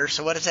even better.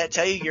 So what does that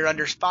tell you? You're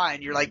under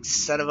spine. You're like,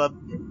 son of a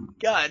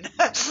gun.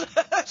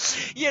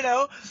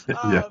 Yeah.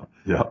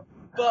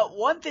 But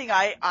one thing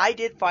I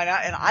did find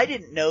out, and I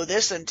didn't know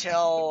this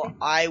until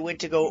I went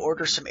to go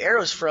order some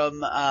arrows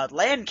from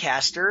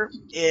Lancaster,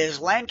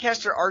 is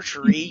Lancaster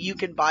Archery, you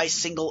can buy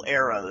single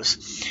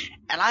arrows.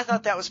 And I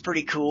thought that was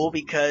pretty cool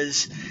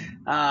because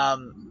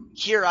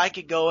here I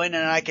could go in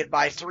and I could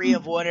buy 3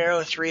 of one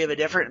arrow, 3 of a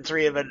different, and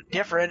 3 of a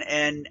different,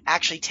 and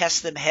actually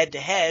test them head to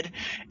head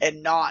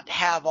and not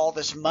have all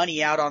this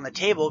money out on the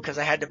table because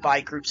I had to buy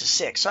groups of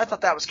 6. So I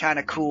thought that was kind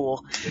of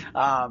cool.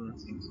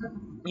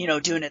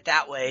 Doing it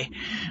that way.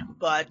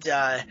 But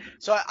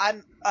so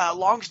I'm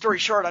long story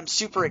short, I'm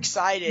super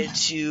excited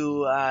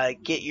to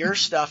get your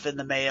stuff in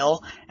the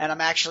mail, and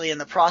I'm actually in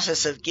the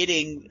process of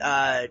getting 2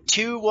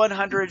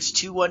 100s,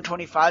 2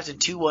 125s, and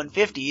 2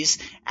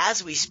 150s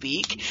as we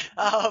speak.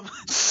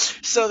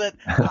 So that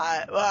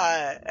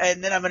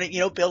and then I'm going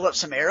to build up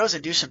some arrows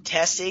and do some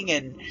testing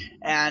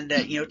and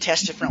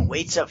test different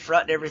weights up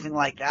front and everything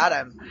like that.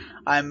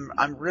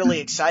 I'm really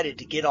excited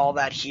to get all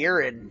that here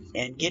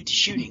and get to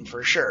shooting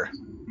for sure.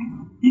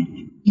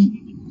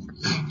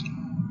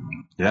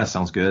 Yeah,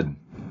 sounds good.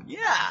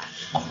 Yeah.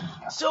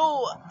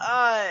 So,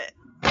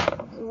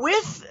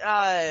 with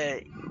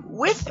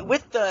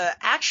the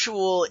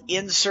actual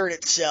insert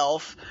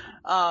itself,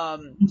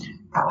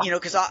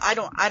 because I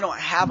don't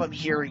have them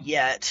here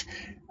yet.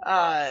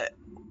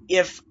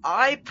 If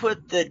I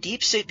put the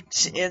Deep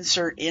Six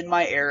insert in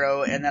my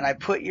arrow and then I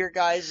put your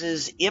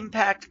guys'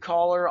 impact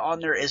collar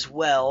on there as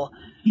well,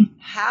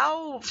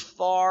 how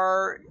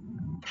far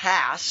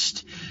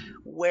past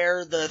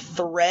where the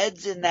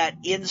threads in that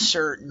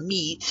insert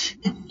meet,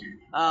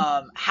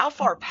 how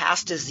far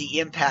past does the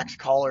impact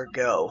collar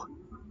go?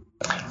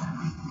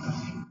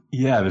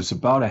 Yeah, there's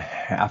about a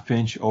 1/2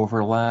 inch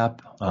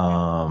overlap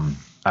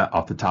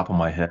off the top of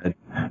my head.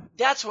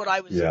 That's what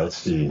I was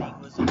assuming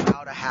was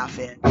about a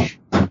 1/2 inch.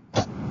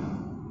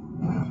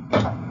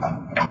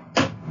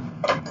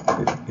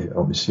 Yeah,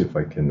 let me see if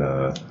I can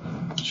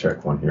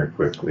check one here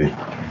quickly.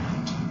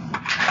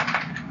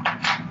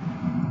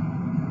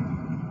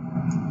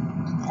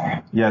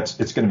 Yeah,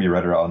 it's going to be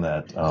right around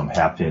that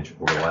 1/2 inch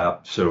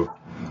overlap. So,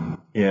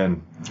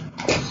 and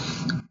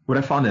what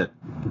I found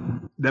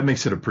that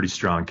makes it a pretty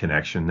strong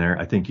connection there.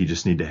 I think you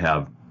just need to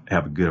have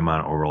a good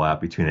amount of overlap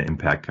between the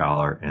impact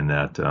collar and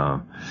that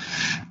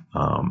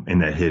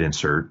hit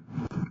insert,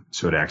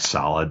 so it acts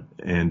solid.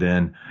 And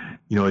then,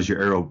 as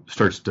your arrow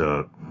starts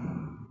to,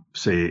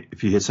 say,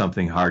 if you hit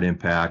something hard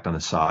impact on the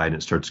side and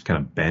it starts kind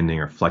of bending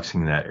or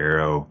flexing that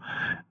arrow,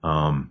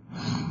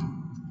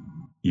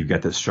 you've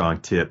got that strong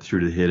tip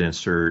through the hit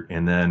insert,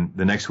 and then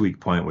the next weak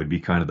point would be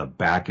kind of the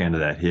back end of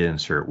that hit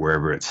insert,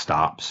 wherever it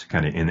stops,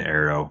 kind of in the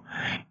arrow.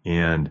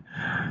 And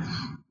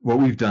what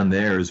we've done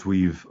there is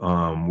we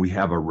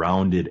have a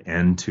rounded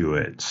end to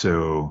it.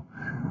 So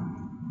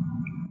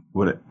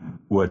what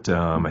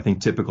I think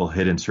typical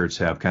hit inserts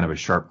have kind of a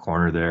sharp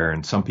corner there,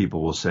 and some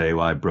people will say,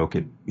 well, I broke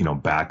it,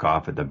 back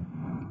off at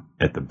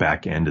the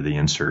back end of the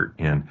insert,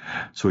 and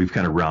so we've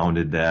kind of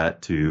rounded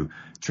that to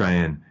try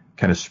and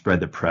kind of spread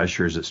the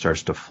pressure as it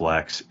starts to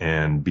flex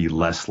and be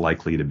less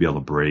likely to be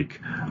able to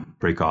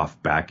break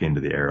off back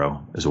into the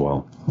arrow as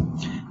well.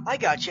 I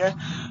gotcha.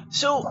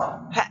 So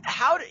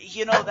how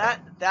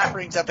that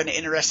brings up an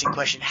interesting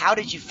question. How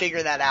did you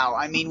figure that out?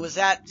 I mean, was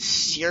that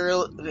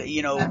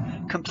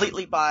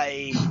completely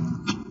by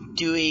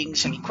doing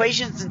some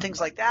equations and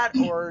things like that,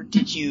 or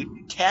did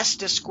you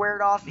test a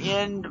squared off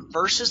end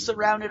versus the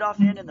rounded off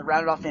end, and the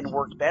rounded off end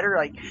worked better?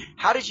 Like,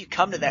 how did you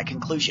come to that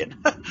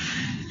conclusion?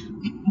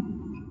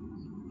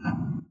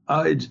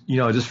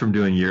 Just from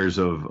doing years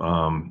of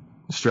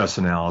stress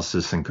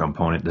analysis and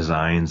component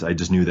designs, I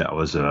just knew that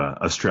was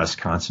a stress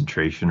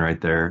concentration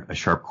right there, a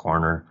sharp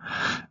corner.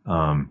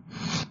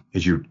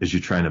 As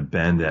you're trying to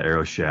bend that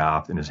arrow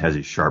shaft, and it has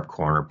a sharp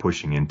corner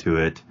pushing into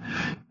it.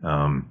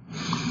 And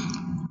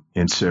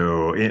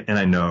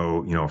I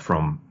know,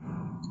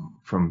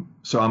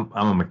 so I'm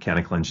a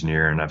mechanical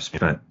engineer, and I've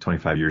spent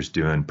 25 years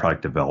doing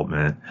product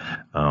development,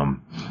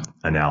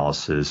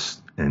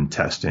 analysis and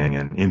testing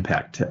and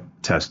impact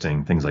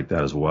testing, things like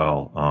that as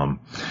well.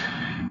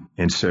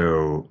 And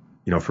so,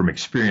 from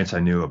experience, I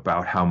knew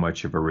about how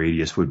much of a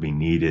radius would be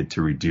needed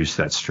to reduce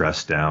that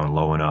stress down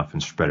low enough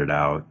and spread it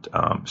out.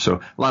 So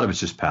a lot of it's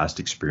just past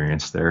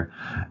experience there.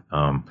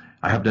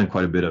 I have done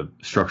quite a bit of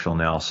structural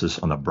analysis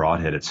on the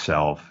broadhead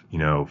itself,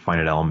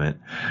 finite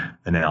element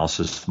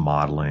analysis,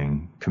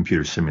 modeling,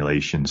 computer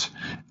simulations.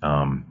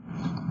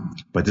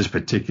 But this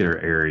particular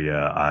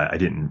area, I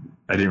didn't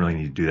really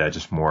need to do that.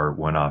 Just more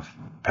went off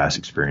past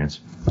experience.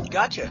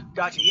 Gotcha.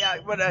 Yeah,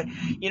 but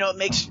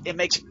it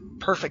makes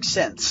perfect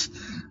sense.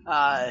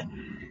 I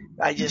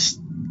just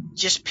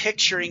just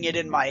picturing it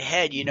in my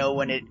head,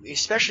 when it,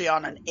 especially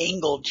on an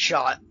angled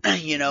shot,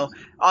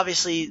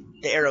 obviously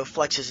the arrow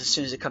flexes as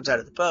soon as it comes out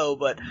of the bow,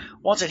 but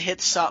once it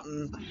hits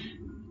something,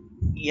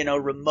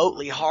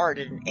 remotely hard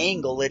at an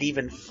angle, it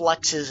even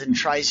flexes and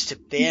tries to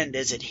bend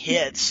as it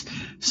hits.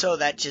 So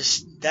that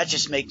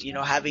just makes,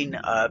 having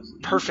a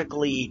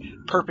perfectly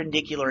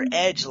perpendicular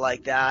edge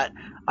like that,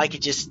 I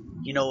could just,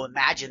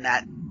 imagine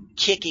that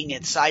kicking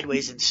it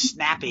sideways and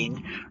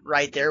snapping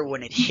right there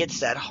when it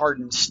hits that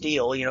hardened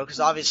steel, because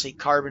obviously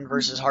carbon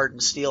versus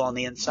hardened steel on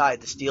the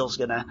inside, the steel's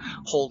going to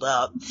hold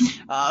up.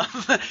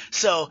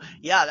 So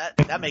yeah,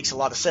 that makes a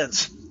lot of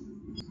sense.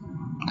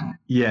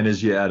 Yeah, and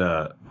as you add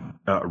a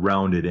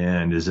rounded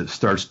end, as it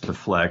starts to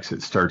flex,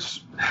 it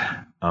starts,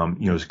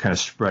 it's kind of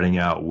spreading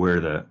out where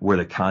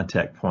the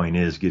contact point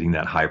is, getting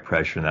that high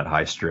pressure and that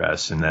high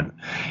stress, and then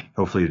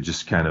hopefully it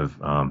just kind of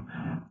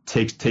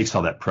takes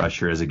all that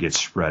pressure as it gets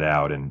spread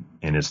out, and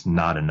it's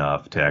not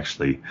enough to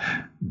actually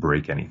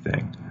break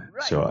anything.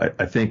 Right. So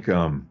I think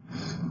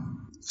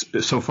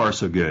so far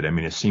so good. I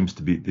mean, they seem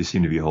to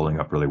be holding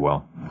up really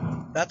well.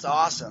 That's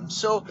awesome.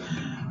 So,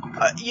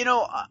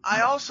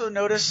 I also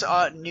noticed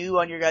new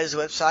on your guys'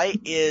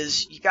 website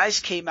is you guys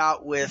came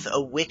out with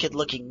a wicked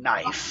looking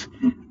knife.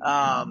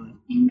 Why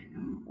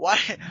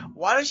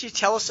don't you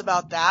tell us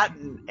about that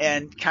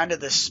and kind of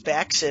the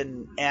specs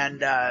and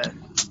I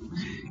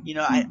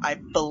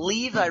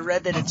believe I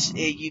read that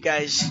you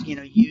guys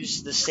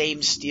use the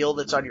same steel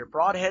that's on your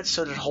broadhead,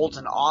 so that it holds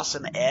an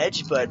awesome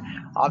edge. But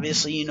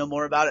obviously you know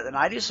more about it than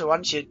I do, so why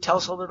don't you tell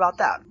us a little bit about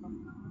that?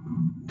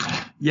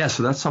 Yeah,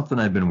 so that's something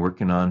I've been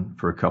working on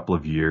for a couple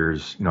of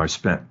years. I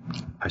spent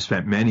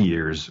many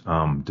years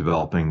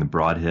developing the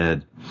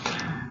broadhead.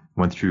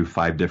 Went through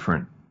 5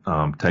 different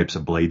types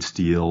of blade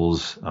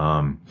steels. What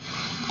I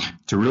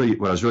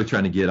was really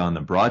trying to get on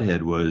the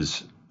broadhead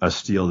was a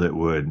steel that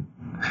would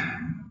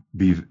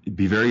be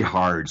very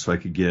hard, so I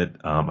could get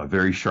a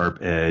very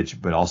sharp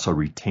edge, but also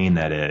retain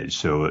that edge.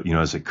 So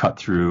as it cut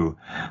through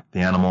the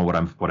animal,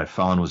 what I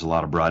found was a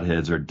lot of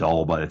broadheads are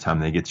dull by the time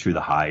they get through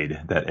the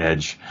hide. That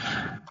edge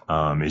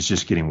is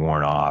just getting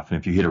worn off, and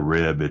if you hit a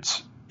rib,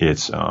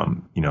 there's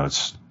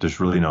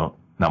really not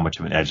much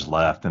of an edge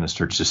left, and it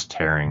starts just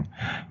tearing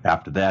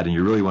after that. And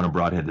you really want a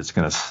broadhead that's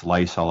going to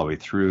slice all the way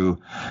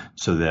through,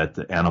 so that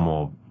the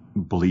animal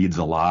bleeds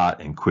a lot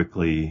and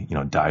quickly,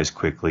 dies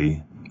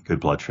quickly. Good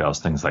blood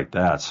trails, things like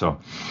that. So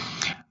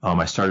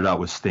I started out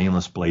with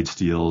stainless blade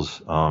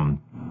steels, and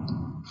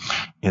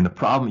the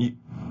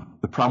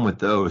problem with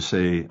those,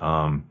 say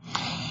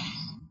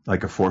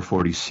like a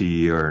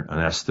 440C or an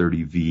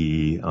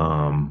S30V,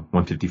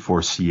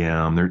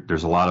 154CM,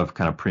 there's a lot of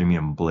kind of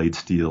premium blade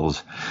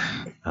steels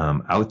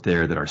out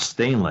there that are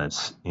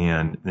stainless,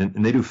 and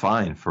they do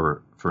fine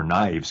for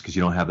knives because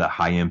you don't have that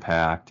high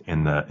impact,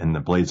 and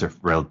the blades are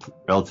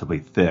relatively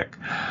thick.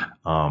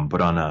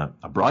 But on a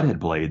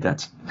broadhead blade,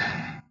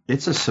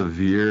 it's a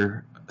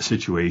severe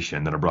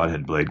situation that a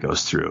broadhead blade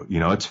goes through.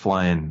 It's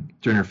flying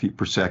 300 feet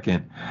per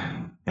second,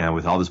 and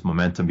with all this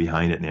momentum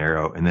behind it in the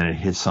arrow, and then it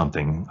hits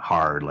something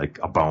hard like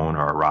a bone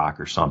or a rock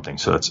or something.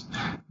 So it's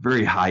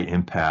very high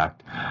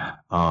impact.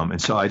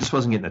 And so I just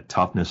wasn't getting the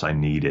toughness I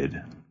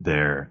needed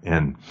there.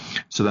 And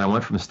so then I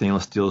went from the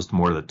stainless steels to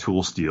more of the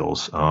tool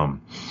steels,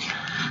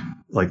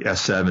 like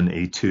S7,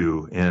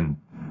 A2, and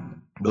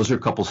those are a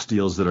couple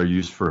steels that are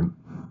used for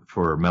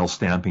metal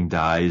stamping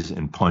dies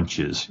and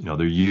punches.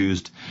 They're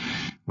used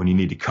when you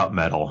need to cut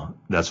metal.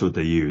 That's what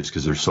they use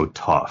because they're so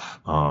tough.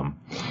 And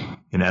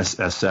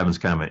S7 is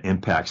kind of an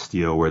impact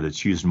steel where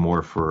it's used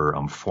more for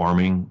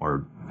forming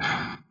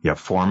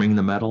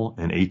the metal,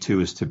 and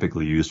A2 is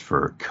typically used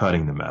for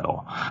cutting the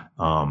metal.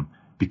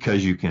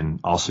 Because you can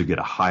also get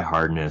a high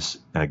hardness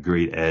and a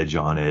great edge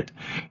on it,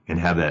 and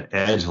have that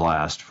edge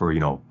last for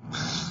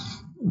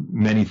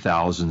many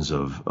thousands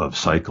of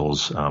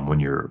cycles when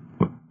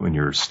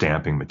you're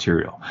stamping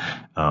material.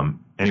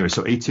 Anyway,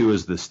 so A2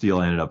 is the steel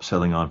I ended up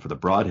settling on for the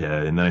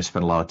broadhead, and then I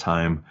spent a lot of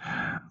time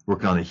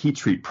working on the heat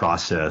treat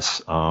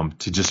process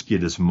to just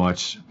get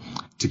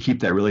to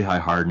keep that really high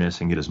hardness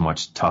and get as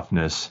much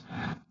toughness,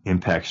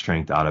 impact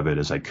strength out of it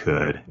as I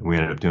could. We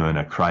ended up doing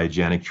a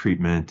cryogenic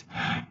treatment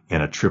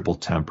and a triple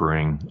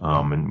tempering,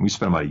 and we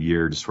spent about a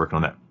year just working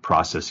on that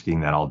process,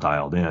 getting that all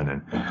dialed in.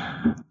 And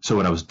so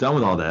when I was done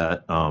with all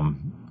that,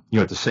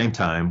 at the same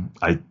time,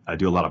 I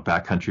do a lot of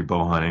backcountry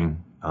bow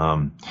hunting,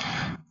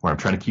 where I'm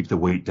trying to keep the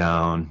weight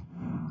down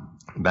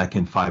back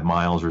in 5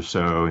 miles or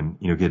so, and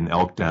get an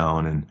elk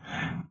down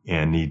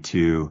and need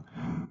to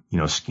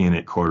skin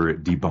it, quarter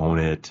it,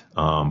 debone it,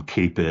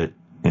 cape it,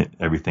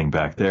 everything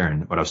back there.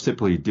 And what I was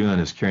typically doing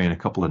is carrying a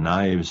couple of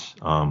knives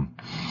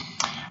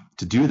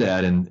to do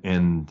that,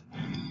 and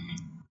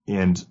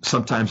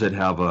sometimes I'd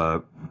have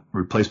a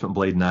replacement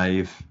blade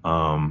knife.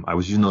 I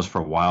was using those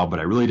for a while, but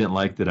I really didn't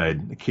like that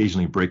I'd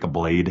occasionally break a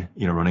blade,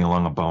 running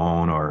along a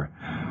bone, or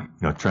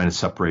trying to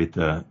separate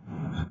the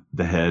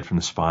the head from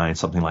the spine,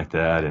 something like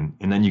that. And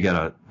then you got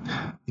a,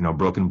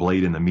 broken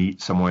blade in the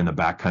meat somewhere in the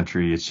back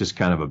country. It's just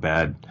kind of a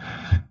bad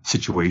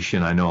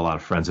situation. I know a lot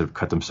of friends that have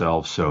cut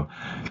themselves. So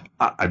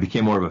I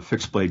became more of a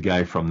fixed blade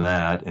guy from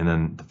that. And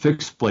then the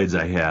fixed blades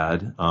I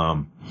had,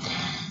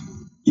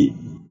 it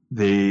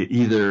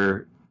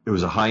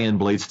was a high-end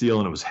blade steel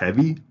and it was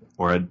heavy,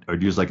 or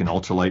I'd use like an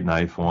ultralight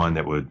knife one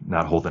that would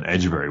not hold an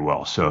edge very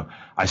well. So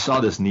I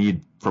saw this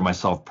need for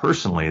myself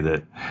personally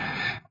that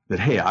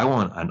hey, I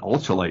want an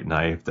ultralight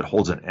knife that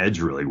holds an edge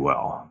really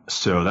well.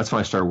 So that's when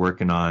I started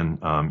working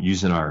on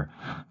using the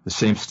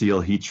same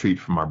steel heat treat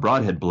from our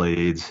broadhead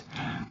blades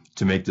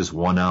to make this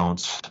 1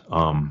 ounce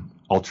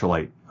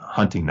ultralight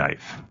hunting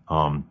knife.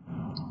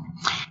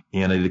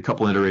 And I did a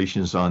couple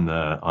iterations on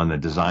the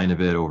design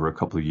of it over a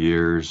couple of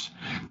years,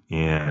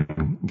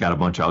 and got a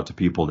bunch out to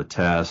people to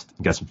test,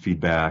 got some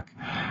feedback,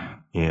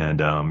 and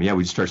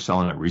we just started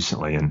selling it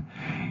recently. And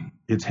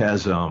it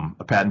has a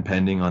patent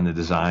pending on the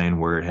design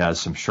where it has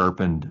some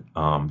sharpened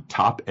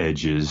top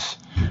edges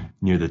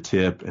near the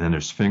tip, and then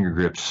there's finger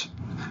grips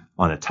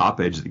on the top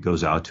edge that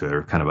goes out to it,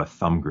 or kind of a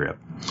thumb grip.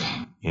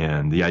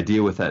 And the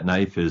idea with that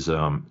knife is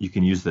you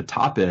can use the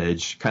top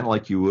edge kind of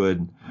like you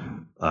would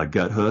a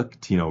gut hook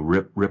to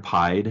rip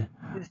hide.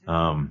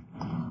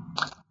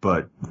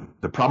 But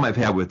the problem I've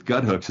had with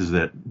gut hooks is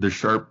that they're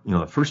sharp,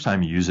 the first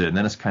time you use it, and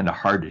then it's kind of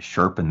hard to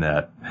sharpen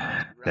that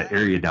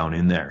area down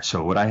in there.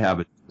 So what I have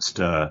is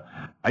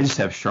I just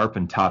have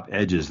sharpened top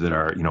edges that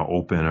are,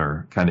 open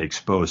or kind of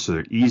exposed, so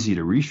they're easy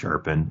to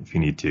resharpen if you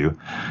need to.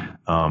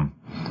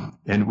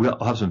 And we'll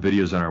have some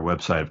videos on our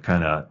website of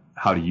kind of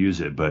how to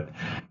use it. But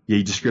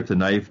you just grip the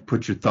knife,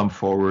 put your thumb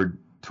forward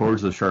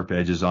towards the sharp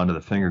edges onto the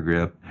finger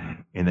grip,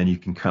 and then you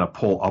can kind of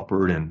pull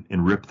upward and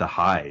rip the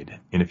hide.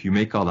 And if you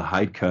make all the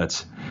hide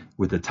cuts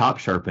with the top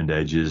sharpened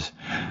edges,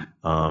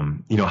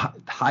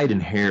 hide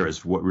and hair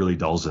is what really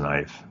dulls the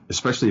knife,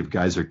 especially if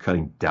guys are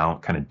cutting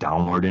down, kind of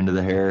downward into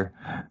the hair.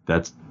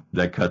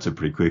 That cuts it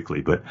pretty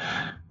quickly. But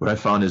what I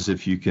found is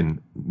if you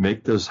can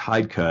make those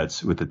hide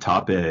cuts with the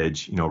top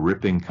edge,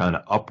 ripping kind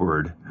of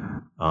upward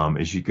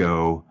as you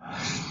go,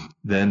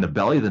 then the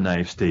belly of the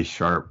knife stays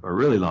sharp a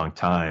really long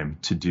time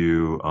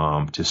to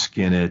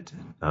skin it,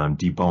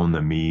 debone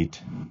the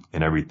meat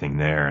and everything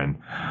there. And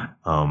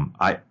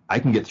I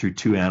can get through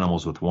 2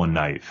 animals with 1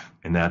 knife,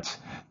 and that's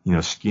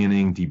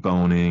skinning,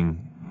 deboning,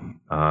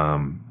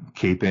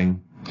 caping.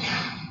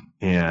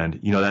 And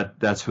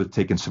that's with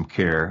taking some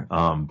care.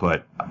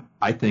 But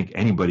I think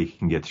anybody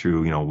can get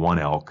through 1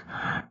 elk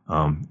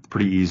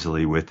pretty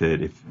easily with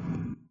it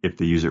if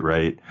they use it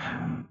right,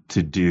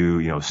 to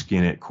do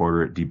skin it,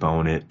 quarter it,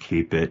 debone it,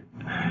 cape it.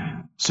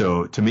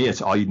 So to me,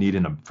 it's all you need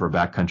for a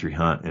backcountry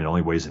hunt, and it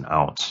only weighs 1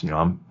 ounce.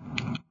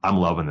 I'm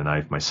loving the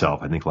knife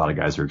myself. I think a lot of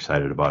guys are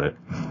excited about it.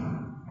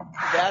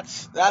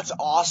 That's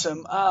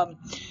awesome.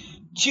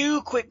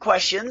 2 quick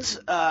questions.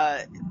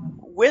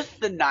 With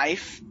the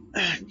knife,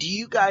 do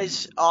you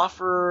guys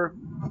offer,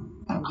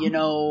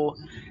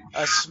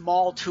 a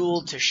small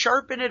tool to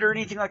sharpen it or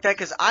anything like that?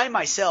 Because I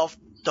myself,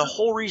 the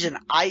whole reason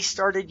I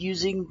started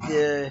using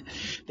the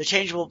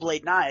changeable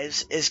blade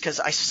knives is because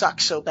I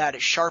suck so bad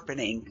at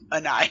sharpening a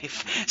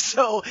knife.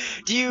 So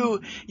do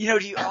you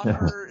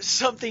offer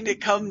something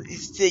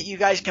that you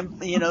guys can,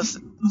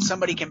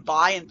 somebody can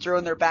buy and throw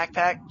in their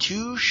backpack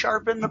to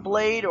sharpen the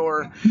blade,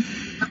 or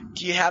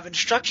do you have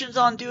instructions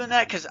on doing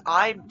that? Because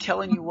I'm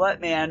telling you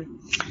what, man,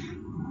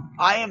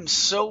 I am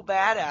so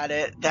bad at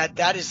it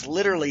that is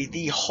literally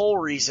the whole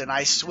reason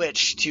I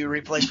switched to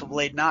replaceable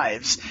blade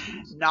knives.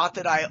 Not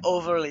that I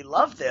overly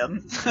love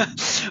them,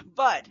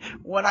 but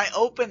when I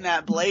open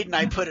that blade and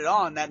I put it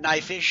on, that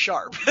knife is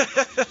sharp.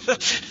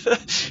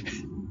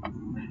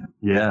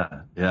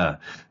 Yeah.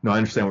 No, I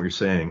understand what you're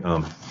saying.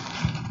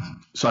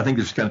 So I think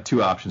there's kind of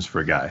 2 options for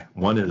a guy.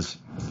 One is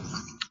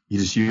you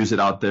just use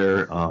it out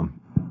there.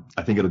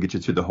 I think it'll get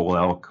you through the whole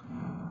elk.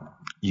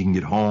 You can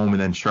get home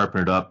and then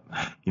sharpen it up,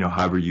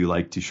 however you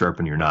like to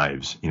sharpen your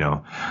knives,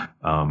 Gatco,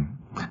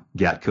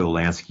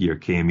 Lansky, or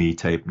KME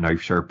type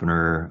knife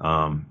sharpener,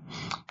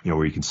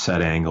 where you can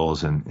set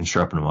angles and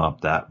sharpen them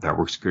up. That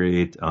works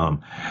great.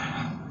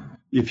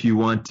 If you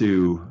want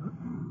to,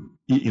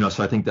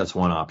 so I think that's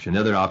one option.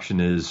 The other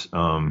option is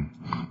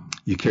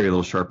you carry a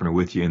little sharpener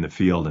with you in the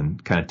field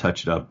and kind of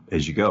touch it up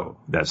as you go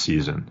that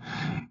season.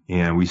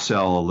 And we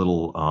sell a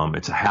little,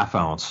 it's a 1/2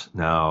 ounce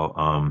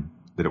now,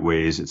 that it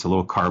weighs. It's a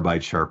little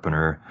carbide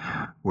sharpener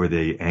where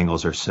the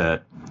angles are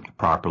set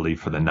properly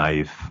for the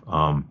knife.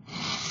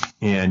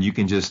 And you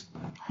can just,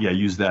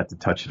 use that to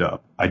touch it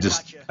up. I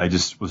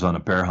just was on a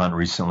bear hunt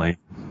recently.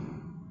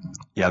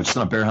 I was just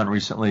on a bear hunt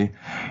recently,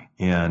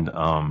 and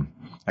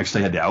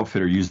actually had the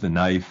outfitter use the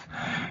knife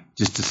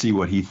just to see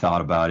what he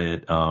thought about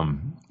it.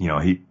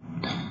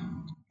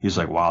 He's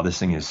like, wow, this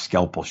thing is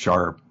scalpel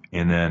sharp.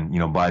 And then,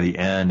 by the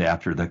end,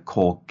 after the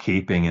whole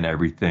caping and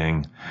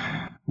everything,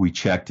 we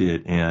checked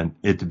it, and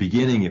at the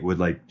beginning it would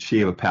like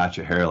shave a patch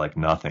of hair like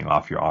nothing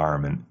off your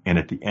arm, and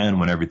at the end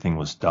when everything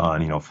was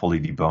done, fully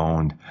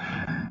deboned,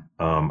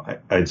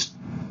 I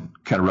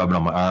kind kind of rubbing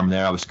on my arm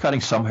there. I was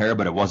cutting some hair,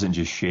 but it wasn't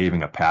just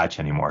shaving a patch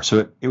anymore.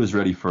 So it was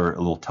ready for a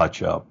little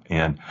touch up.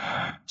 And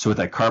so with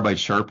that carbide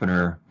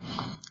sharpener,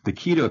 the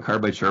key to a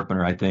carbide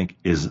sharpener, I think,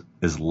 is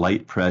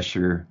light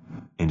pressure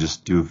and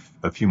just do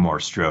a few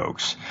more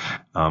strokes.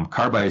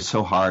 Carbide is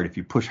so hard. If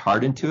you push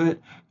hard into it,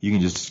 you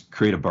can just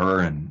create a burr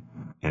and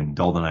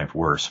dull the knife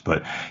worse.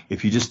 But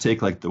if you just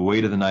take like the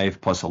weight of the knife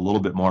plus a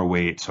little bit more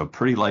weight, so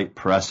pretty light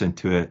press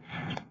into it,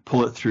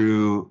 pull it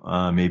through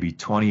maybe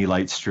 20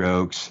 light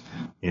strokes,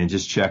 and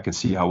just check and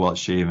see how well it's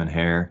shaving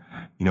hair.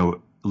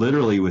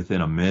 Literally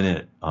within a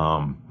minute,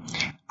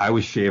 I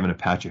was shaving a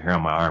patch of hair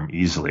on my arm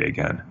easily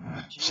again.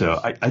 So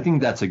I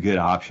think that's a good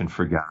option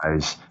for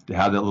guys to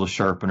have that little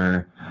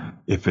sharpener.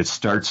 If you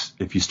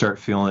start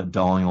feeling it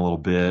dulling a little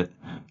bit,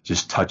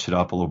 just touch it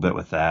up a little bit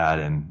with that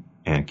and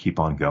keep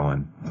on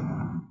going.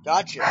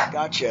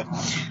 Gotcha.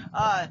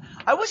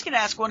 I was going to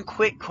ask one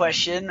quick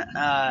question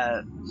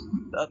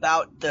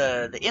about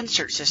the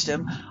insert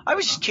system. I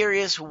was just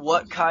curious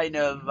what kind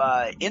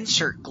of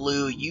insert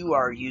glue you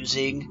are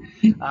using,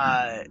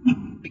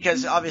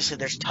 because obviously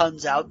there's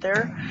tons out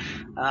there,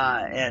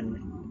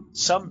 and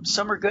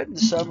some are good and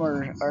some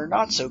are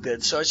not so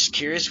good. So I was just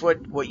curious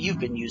what you've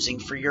been using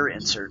for your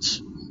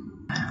inserts.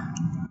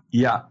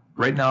 Yeah.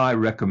 Right now, I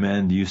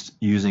recommend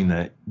using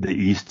the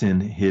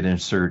Easton Hit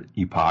Insert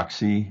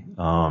Epoxy.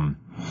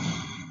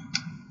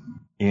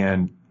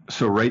 And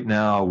so right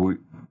now,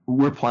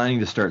 we're planning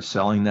to start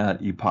selling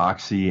that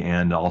epoxy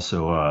and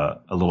also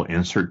a little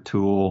insert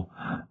tool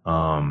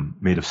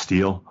made of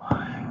steel,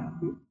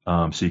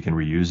 so you can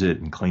reuse it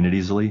and clean it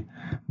easily.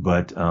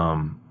 But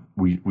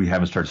we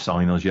haven't started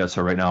selling those yet.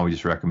 So right now, we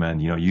just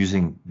recommend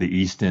using the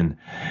Easton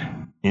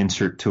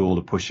insert tool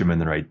to push them in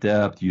the right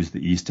depth. Use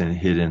the Easton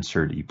Hit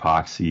Insert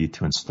Epoxy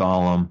to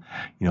install them.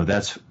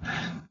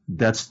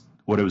 That's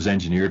what it was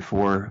engineered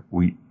for.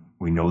 We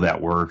know that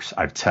works.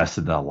 I've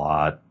tested that a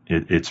lot.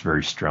 It's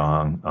very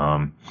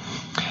strong.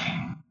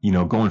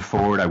 Going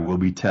forward, I will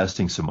be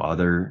testing some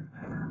other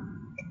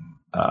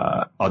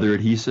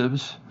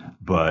adhesives,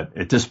 but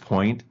at this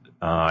point,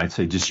 I'd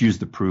say just use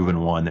the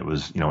proven one that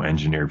was,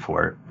 engineered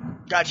for it.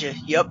 Gotcha.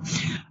 Yep.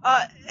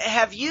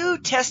 Have you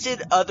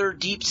tested other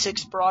Deep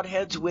Six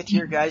broadheads with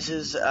your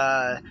guys's,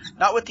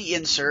 not with the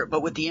insert,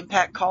 but with the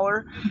impact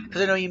collar?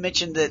 Because I know you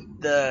mentioned that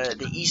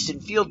the Easton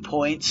Field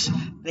Points,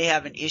 they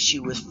have an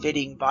issue with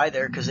fitting by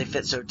there because they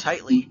fit so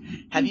tightly.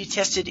 Have you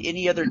tested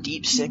any other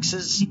Deep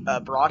Sixes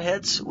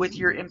broadheads with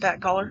your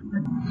impact collar?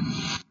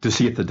 To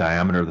see if the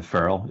diameter of the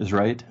ferrule is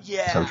right?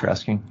 Yeah. Is that what you're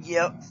asking?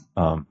 Yep.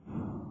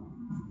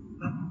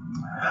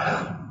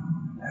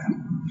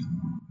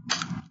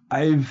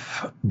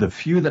 The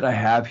few that I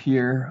have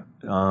here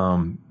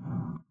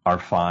are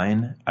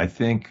fine. I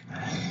think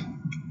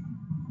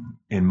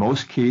in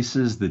most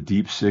cases the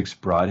Deep Six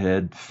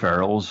broadhead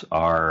ferrules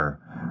are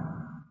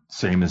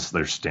same as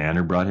their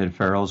standard broadhead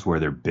ferrules, where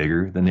they're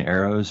bigger than the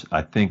arrows.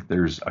 I think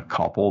there's a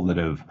couple that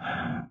have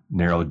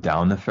narrowed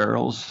down the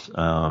ferrules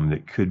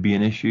that could be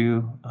an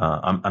issue.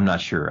 I'm not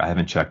sure. I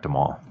haven't checked them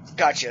all.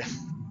 Gotcha.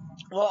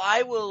 Well,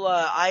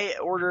 I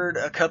ordered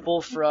a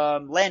couple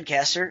from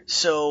Lancaster,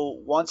 so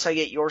once I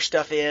get your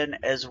stuff in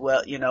as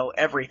well,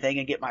 everything,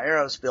 and get my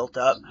arrows built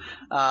up,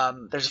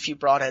 there's a few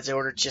broadheads I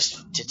ordered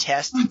just to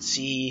test and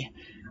see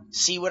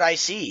what I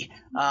see.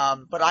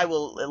 But I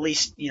will at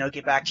least,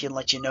 get back to you and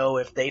let you know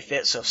if they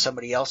fit, so if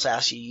somebody else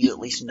asks you, you at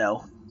least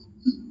know.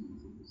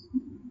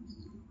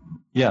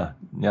 Yeah,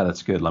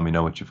 that's good. Let me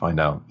know what you find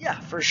out. Yeah,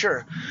 for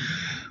sure.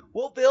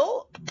 Well,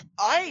 Bill,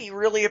 I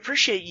really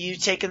appreciate you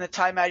taking the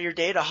time out of your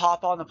day to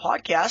hop on the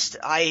podcast.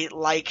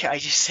 Like I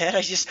just said,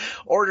 I just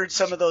ordered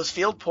some of those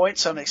Field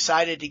Points, so I'm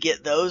excited to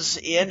get those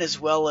in as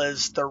well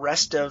as the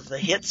rest of the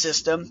HIT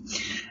system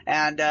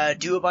and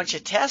do a bunch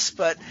of tests.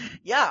 But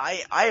yeah,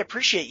 I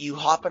appreciate you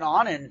hopping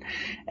on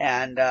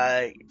and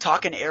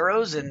talking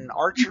arrows and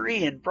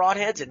archery and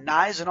broadheads and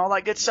knives and all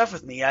that good stuff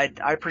with me. I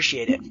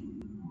appreciate it.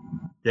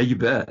 Yeah, you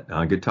bet.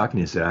 Good talking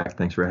to you, Zach.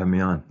 Thanks for having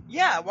me on.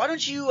 Yeah, why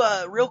don't you,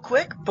 real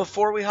quick,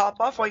 before we hop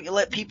off, why don't you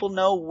let people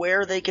know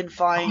where they can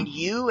find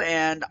you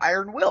and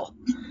Iron Will?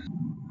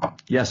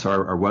 Yes,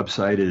 our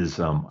website is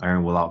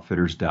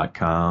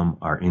ironwilloutfitters.com.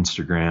 Our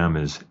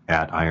Instagram is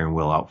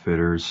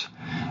 @ironwilloutfitters.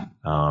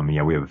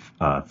 Yeah, we have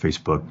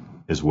Facebook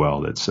as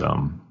well. That's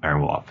Iron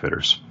Will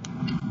Outfitters.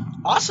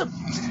 Awesome,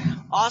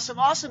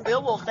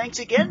 Bill. Well, thanks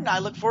again. I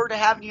look forward to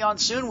having you on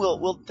soon.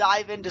 We'll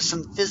dive into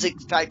some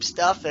physics type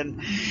stuff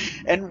and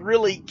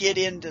really get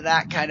into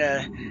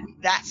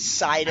that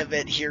side of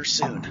it here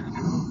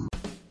soon.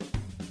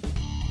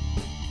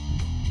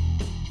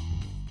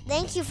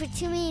 Thank you for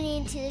tuning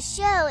into the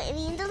show. It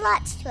means a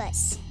lot to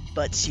us.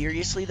 But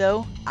seriously,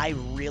 though, I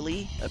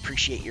really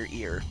appreciate your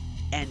ear,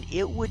 and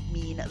it would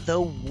mean the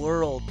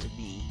world to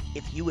me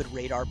if you would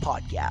rate our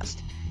podcast.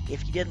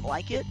 If you didn't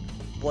like it,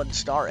 1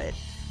 star it.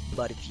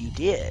 But if you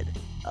did,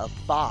 a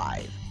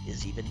 5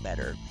 is even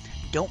better.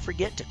 Don't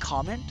forget to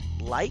comment,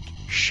 like,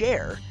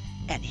 share,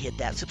 and hit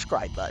that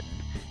subscribe button.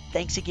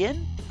 Thanks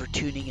again for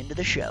tuning into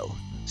the show.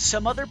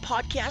 Some other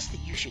podcasts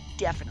that you should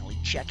definitely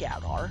check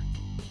out are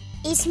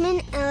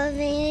Eastman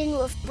Elevated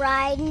with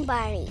Bride and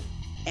Barney.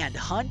 And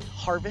Hunt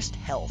Harvest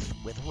Health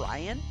with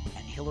Ryan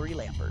and Hillary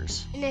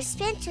Lampers. And a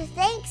special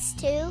thanks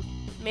to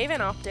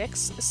Maven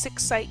Optics,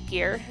 Six Sight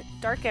Gear,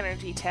 Dark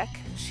Energy Tech,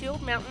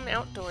 Shield Mountain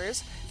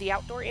Outdoors, The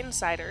Outdoor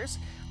Insiders,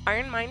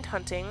 Iron Mind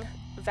Hunting,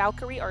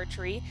 Valkyrie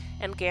Archery,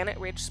 and Gannett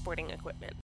Ridge Sporting Equipment.